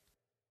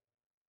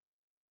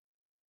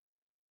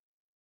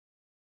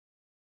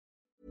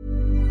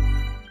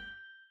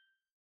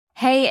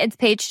 Hey, it's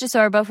Paige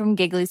DeSorbo from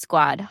Giggly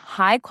Squad.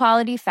 High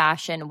quality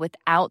fashion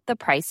without the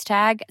price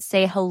tag.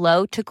 Say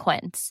hello to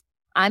Quince.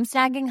 I'm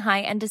snagging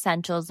high-end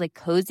essentials like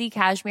cozy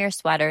cashmere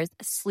sweaters,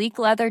 sleek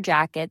leather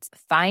jackets,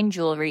 fine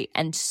jewelry,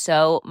 and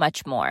so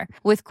much more.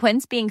 With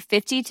Quince being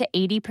 50 to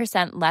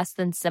 80% less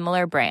than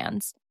similar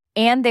brands.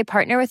 And they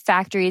partner with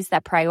factories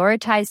that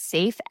prioritize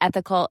safe,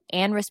 ethical,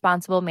 and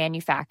responsible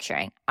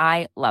manufacturing.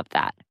 I love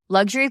that.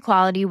 Luxury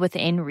quality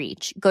within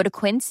reach. Go to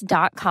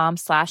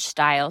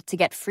quince.com/style to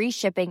get free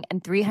shipping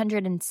and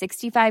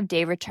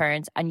 365-day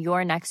returns on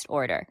your next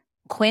order.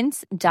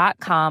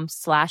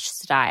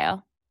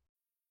 Quince.com/style.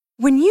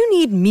 When you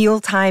need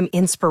mealtime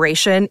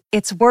inspiration,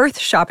 it's worth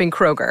shopping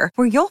Kroger,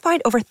 where you'll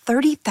find over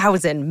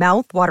 30,000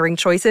 mouth-watering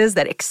choices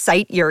that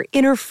excite your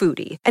inner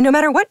foodie. And no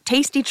matter what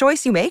tasty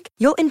choice you make,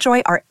 you'll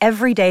enjoy our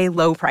everyday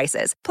low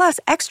prices, plus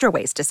extra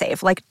ways to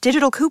save, like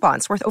digital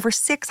coupons worth over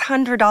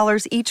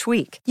 $600 each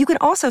week. You can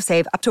also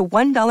save up to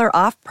 $1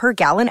 off per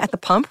gallon at the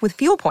pump with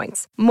fuel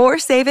points. More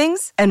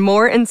savings and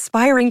more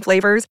inspiring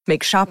flavors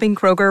make shopping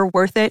Kroger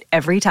worth it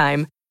every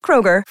time.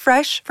 Kroger,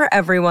 fresh for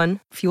everyone.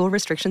 Fuel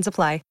restrictions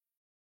apply.